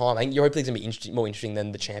whole time, I think Europa League's gonna be more interesting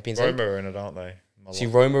than the Champions League. Roma are in it, aren't they? See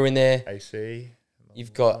Roma in there. AC.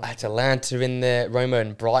 You've got Atalanta in there. Roma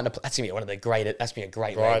and Brighton. That's gonna be one of the great. That's gonna be a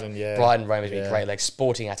great Brighton, leg. yeah. Brighton, Roma's gonna be Yeah. great. Like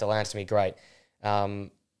Sporting, Atalanta's gonna be great.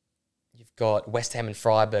 You've got West Ham and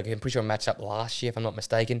Freiburg. I'm pretty sure matched up last year, if I'm not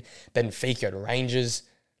mistaken. Benfica and Rangers.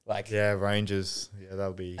 Like Yeah, Rangers. Yeah,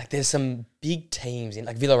 that'll be Like there's some big teams in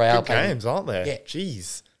like Villarreal. good games, aren't there? Yeah.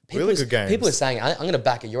 Jeez. People Really are- good games. People are saying I'm going to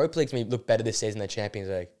back it. Europa League's going to look better this season than the Champions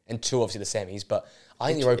League, and 2 obviously the semis. But I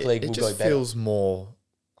think the Europa League will it go just better. feels more.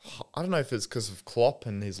 I don't know if it's because of Klopp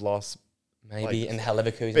and his last, Maybe and how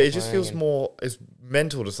Leverkusen. but it just feels more. It's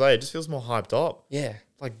mental to say. It just feels more hyped up. Yeah,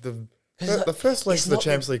 Like the 'Cause the first legs it's of the not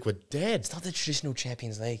Champions League were dead. it's not the traditional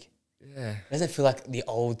Champions League. Yeah. It doesn't feel like the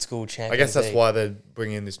old school Champions I guess that's League. why they're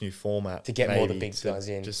bringing in this new format To get more of the maybe, big to guys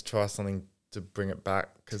in. Just try something to bring it back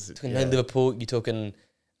because Talking no Liverpool, you're talking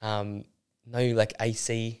no like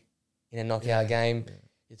AC in a knockout game. Yeah.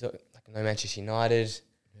 You're talking like no Manchester United.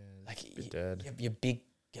 Like bit dead.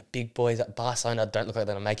 your big boys at Barcelona don't look like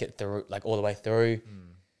they're gonna make it through like all the way through.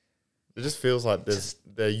 It just feels like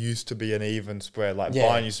there used to be an even spread. Like Yeah.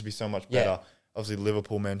 Bayern used to be so much better. Yeah. Obviously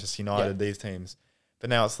Liverpool, Manchester United, these teams. But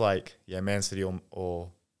now it's like Man City or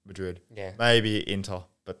Madrid. Yeah, Maybe Inter,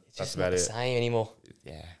 but it's that's just not about the it. same anymore.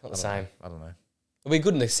 Yeah, Not the same. I don't know. It'll be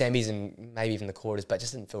good in the semis and maybe even the quarters, but it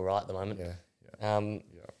just didn't feel right at the moment. Yeah.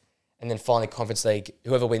 And then finally, Conference League,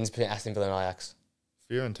 whoever wins between Aston Villa and Ajax.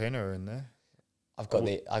 Fiorentina are in there. I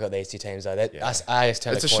got these 2 teams though. Ajax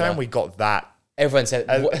turned It's the a corner. shame we got that. Everyone said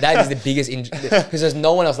that is the biggest because there's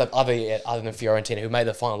no one else left other than Fiorentina who made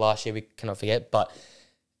the final last year. We cannot forget, but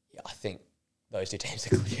yeah, I think those 2 teams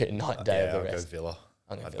are clear night and day of the I'll rest. go Villa.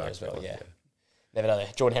 I'm going I'd Villa back as well. Villa, Yeah. Never know.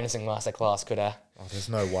 Jordan Henderson masterclass could Oh, there's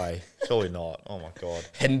no way. Surely not. Oh my god.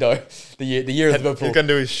 Hendo the year of Liverpool. He's gonna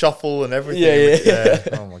do his shuffle and everything. Yeah.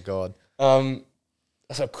 Oh my god.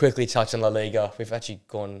 So quickly touch on La Liga. We've actually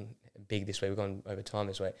gone big this week. We've gone over time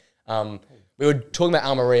this week. We were talking about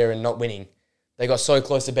Almeria and not winning. They got so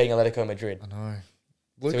close to beating Atletico Madrid. I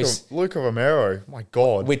know. Luca Romero. My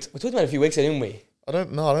god. We talked about it a few weeks ago, didn't we? I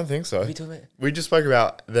don't think so. What are we talking about? We just spoke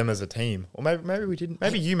about them as a team, or maybe we didn't.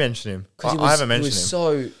 Maybe you mentioned him. I haven't mentioned him. So,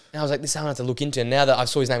 and I was like, this is something I have to look into. And now that I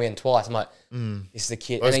saw his name again twice, I'm like, this is the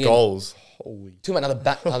kid. Those and again, goals, holy. Talking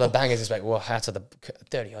about another bangers, it's like, well, outside the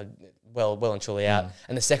 30 odd, well and truly out.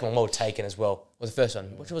 And the second one, well taken as well. Was the first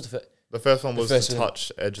one? Which was the first? The first one was the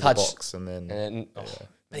touch edge of the box, and then but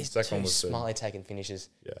these second one two was smartly taken finishes.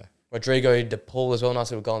 Yeah. Rodrigo De Paul as well,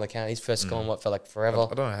 nice little goal on the count. His first goal, what, for like forever.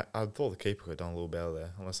 I don't know. I thought the keeper could have done a little better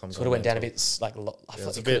there, unless I'm. Sort of went down a bit. Like I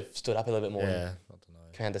thought he could have stood up a little bit more. Yeah, I don't know.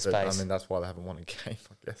 Command the space. I mean, that's why they haven't won a game,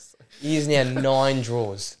 I guess. He is now 9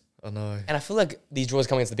 draws. I know. And I feel like these draws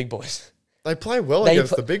come against the big boys. They play well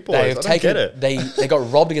against the big boys. I don't get it. They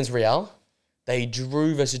got robbed against Real. They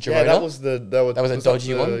drew versus Girona. Yeah, that was a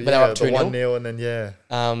dodgy one. But they were up 2-0. 1-0 and then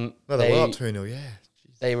no, they were up 2-0. Yeah.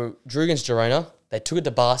 They drew against Girona. They took it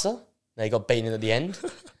to Barca. They got beaten at the end.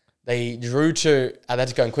 They drew to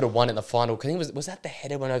Atletico and could have won it in the final. I think was that the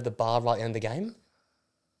header went over the bar right at the end of the game?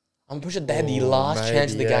 I'm pretty sure they had the last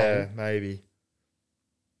chance of the game. Maybe.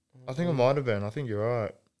 I think it might have been. I think you're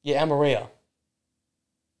right. Yeah, Almeria.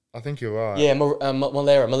 I think you're right. Yeah,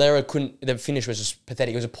 Malera couldn't. The finish was just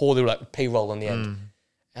pathetic. It was a poor little P-roll in the end.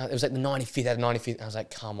 It was like the 95th out of 95th. I was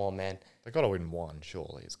like, come on, man. They got to win one,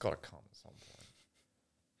 surely. It's got to come at some point.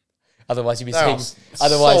 Otherwise, you'd be seeing.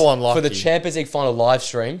 Otherwise, so unlucky. For the Champions League final live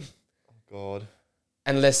stream. Oh, God.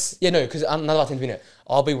 Because another thing to be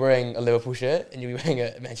I'll be wearing a Liverpool shirt and you'll be wearing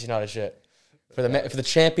a Manchester United shirt. For the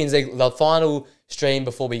Champions League, the final stream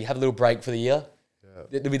before we have a little break for the year.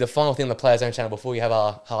 It'll be the final thing on the Players' Own channel before you have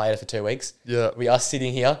our hiatus for 2 weeks. Yeah. We are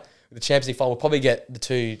sitting here with the Champions League final. We'll probably get the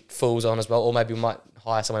 2 fools on as well, or maybe we might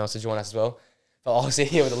hire someone else to join us as well. But I'll sit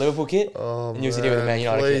here with the Liverpool kit, and you'll sit here with the Man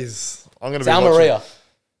United kit. I'm going to be Maria.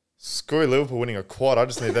 Screw Liverpool winning a quad. I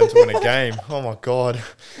just need them to win a game. Oh, my God.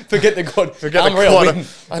 Forget the quad. Forget the quad.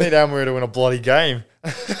 I need Almeria to win a bloody game.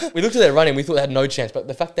 We looked at their running. We thought they had no chance. But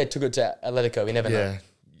the fact they took it to Atletico, we never know. Yeah.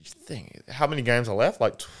 You think, how many games are left?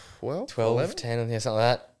 Like 12? 12, 11? 10, something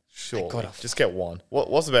like that. Sure, just get one.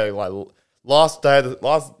 What's about like last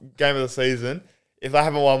game of the season? If they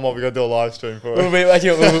haven't won one, we got to do a live stream for it. We will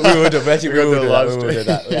do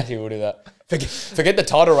that. We actually will do that. Forget the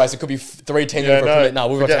title race. It could be 3 teams for a minute. No,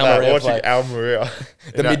 we'll watch Almeria play. Watching Almeria.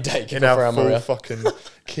 The midday kick for Almeria. Full fucking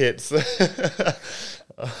kits.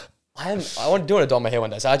 I want to do a dye my hair one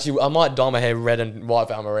day. So actually, I might dye my hair red and white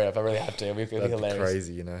for Almeria if I really have to. It'll be hilarious.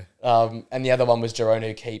 Crazy, you know. And the other one was Girona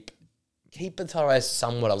who keep the title race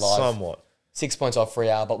somewhat alive. Somewhat. 6 points off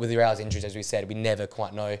Real, but with Real's injuries, as we said, we never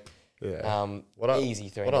quite know. Yeah. Easy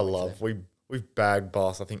 3. What I love, we've bagged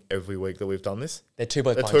Barca, I think, every week that we've done this. They're 2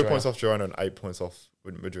 points off Girona and 8 points off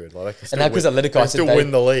Madrid. Like, and that because Atletico, they still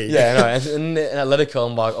win the league. Yeah, no. And Atletico,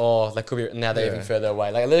 I'm like, they could be, now they're even further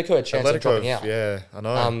away. Like, Atletico had a chance of dropping out. Yeah, I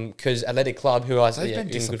know. Because Athletic Club, who I they've been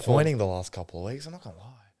disappointing the last couple of weeks, I'm not going to lie.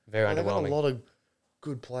 Very underwhelming. They've got a lot of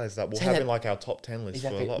good players that we'll have in like our top 10 list.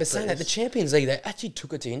 Exactly. For a lot. But saying that, the Champions League, they actually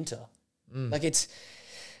took it to Inter. Like, it's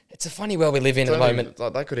a funny world we live in at the moment.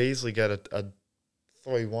 Like, they could easily get a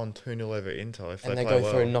 3-1, 2-0 over Inter if and they go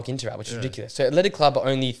through and knock Inter out, which is ridiculous. So Athletic Club are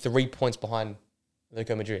only 3 points behind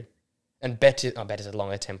Atletico Madrid. And Betis are long,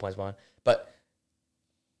 they're 10 points behind. But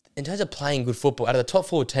in terms of playing good football, out of the top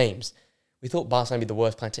 4 teams, we thought Barcelona would be the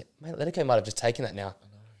worst playing team. Man, Atletico might have just taken that now. I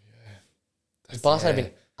know, yeah. Barcelona have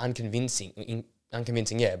been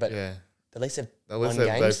unconvincing, yeah, but at least they've won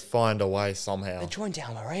games. They find a way somehow. They joined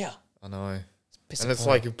Almeria. I know. And it's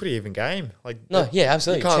like a pretty even game. Like yeah,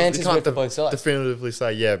 absolutely. Chances were for both sides. Definitively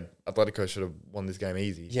say, yeah, Atletico should have won this game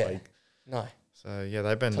easy. Yeah. So yeah,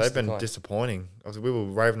 they've been disappointing. Obviously, we were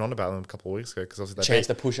raving on about them a couple of weeks ago because obviously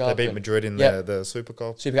they beat Madrid in the Super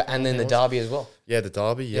Cup. And then the derby as well. Yeah, the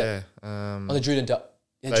derby. Yeah. The Drew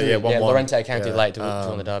Lorente came too late to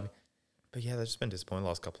win the derby. But yeah, they've just been disappointing the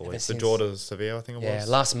last couple of weeks. The draw to Sevilla, I think it was. Yeah,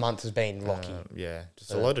 last month has been rocky.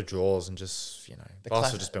 Just a load of draws and just,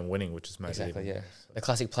 Barca just been winning, which has made it even worse. The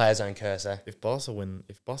classic Players' Own curse, eh? If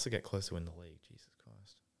Barca get close to win the league, Jesus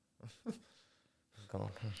Christ. Come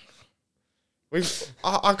on.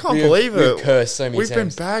 I can't believe it. We've cursed so many times. We've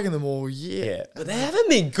been bagging them all year. Yeah, but they haven't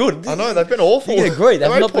been good. I know, they've been awful. You agree. They've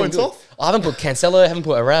not been points good. Off. I haven't put Cancelo, I haven't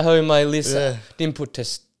put Araujo in my list. Didn't put Ter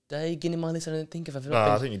Stegen in my list, I don't think.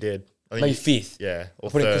 I think you did. Maybe 5th. Yeah. Or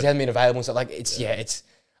put it because he hasn't been available. So I've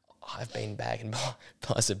been bagging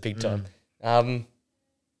Barca big time.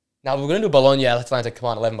 Now we're going to do Bologna, Atalanta,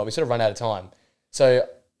 Command 11, but we sort of run out of time. So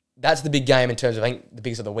that's the big game in terms of, I think, the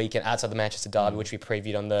biggest of the weekend outside the Manchester derby, which we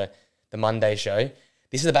previewed on the Monday show.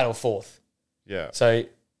 This is the battle of 4th. Yeah. So, you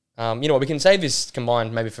know what, we can save this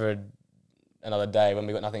combined maybe for another day when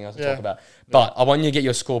we've got nothing else to talk about. But I want you to get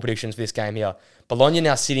your score predictions for this game here. Bologna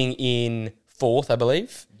now sitting in 4th, I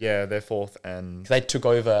believe. Yeah, they're 4th, and they took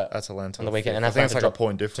over Atalanta on the weekend, and I think it's like a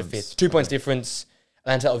point difference. 5th. 2 points difference.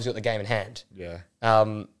 Atlanta obviously got the game in hand. Yeah.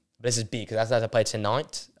 But this is big because Atlanta play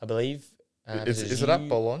tonight, I believe. Is it at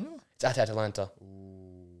Bologna? It's at Atalanta.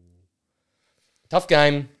 Ooh. Tough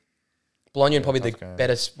game. Bologna probably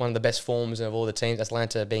one of the best forms of all the teams.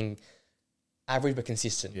 Atlanta being average but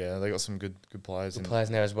consistent. Yeah, they got some good players. Good players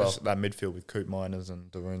in there as well. That midfield with Coop Miners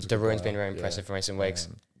and De Roon's. De Roon's been very impressive in recent weeks.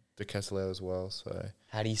 De Kessler as well. So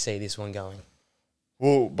how do you see this one going?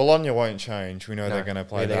 Well, Bologna won't change. We know they're going to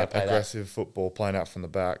play that aggressive football, playing out from the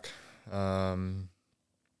back.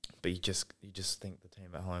 But you just think the team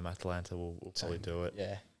at home, Atalanta, will probably do it.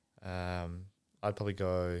 Yeah. I'd probably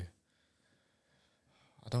go.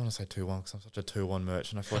 I don't want to say 2-1 because I'm such a 2-1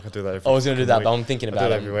 merchant. I feel like I do that every week. I was going to do that, but I'm thinking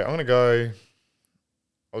about it every week. I'm going to go.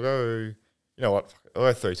 I'll go. You know what? I'll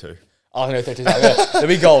go 3-2. I think 3-2. There'll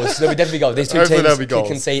be goals. There'll be definitely goals. These two teams can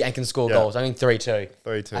concede and can score goals. I think 3-2.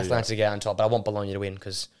 3-2. Atlanta to get on top, but I want Bologna to win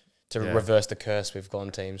because to reverse the curse we've got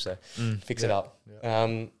on teams. So fix it up.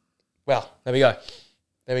 Yeah. Well, there we go.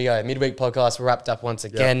 Midweek podcast wrapped up once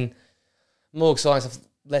again. More exciting stuff,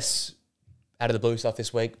 less out of the blue stuff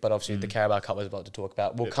this week, but obviously the Carabao Cup was about to talk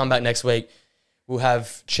about. We'll come back next week. We'll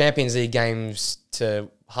have Champions League games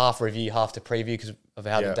to half review, half to preview because of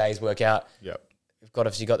how the days work out. Yep. We've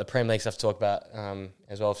obviously got the Premier League stuff to talk about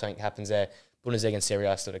as well if something happens there. Bundesliga and Serie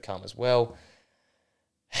A still to come as well.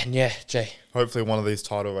 And Jay. Hopefully one of these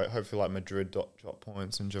hopefully like Madrid drop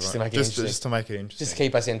points and just to make it interesting. Just to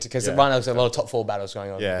keep us into, because right now there's a lot of top 4 battles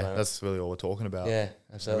going on. Yeah, that's really all we're talking about. Yeah,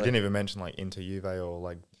 absolutely. We didn't even mention like Inter Juve or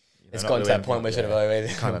like. It's gotten to that point where sort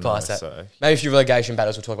of past that. So. Maybe a few relegation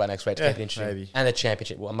battles we'll talk about next week to keep it interesting. Maybe. And the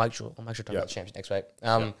championship. Well, I'll make sure to talk about the championship next week.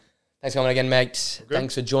 Thanks for coming again, mate.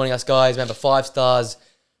 Thanks for joining us, guys. Remember, 5 stars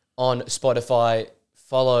on Spotify.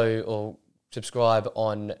 Follow or subscribe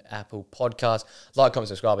on Apple Podcasts. Like, comment,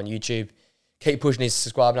 subscribe on YouTube. Keep pushing these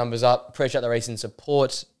subscribe numbers up. Appreciate the recent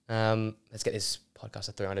support. Let's get this podcast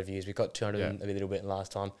to 300 views. We've got 200 and a little bit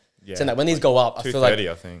last time. Yeah. So that when these go up, I feel like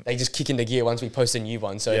I think they just kick into gear once we post a new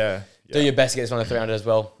one. So do your best to get this one to 300 as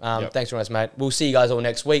well. Thanks for joining us, mate. We'll see you guys all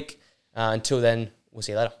next week. Until then, we'll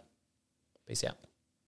see you later. Peace out.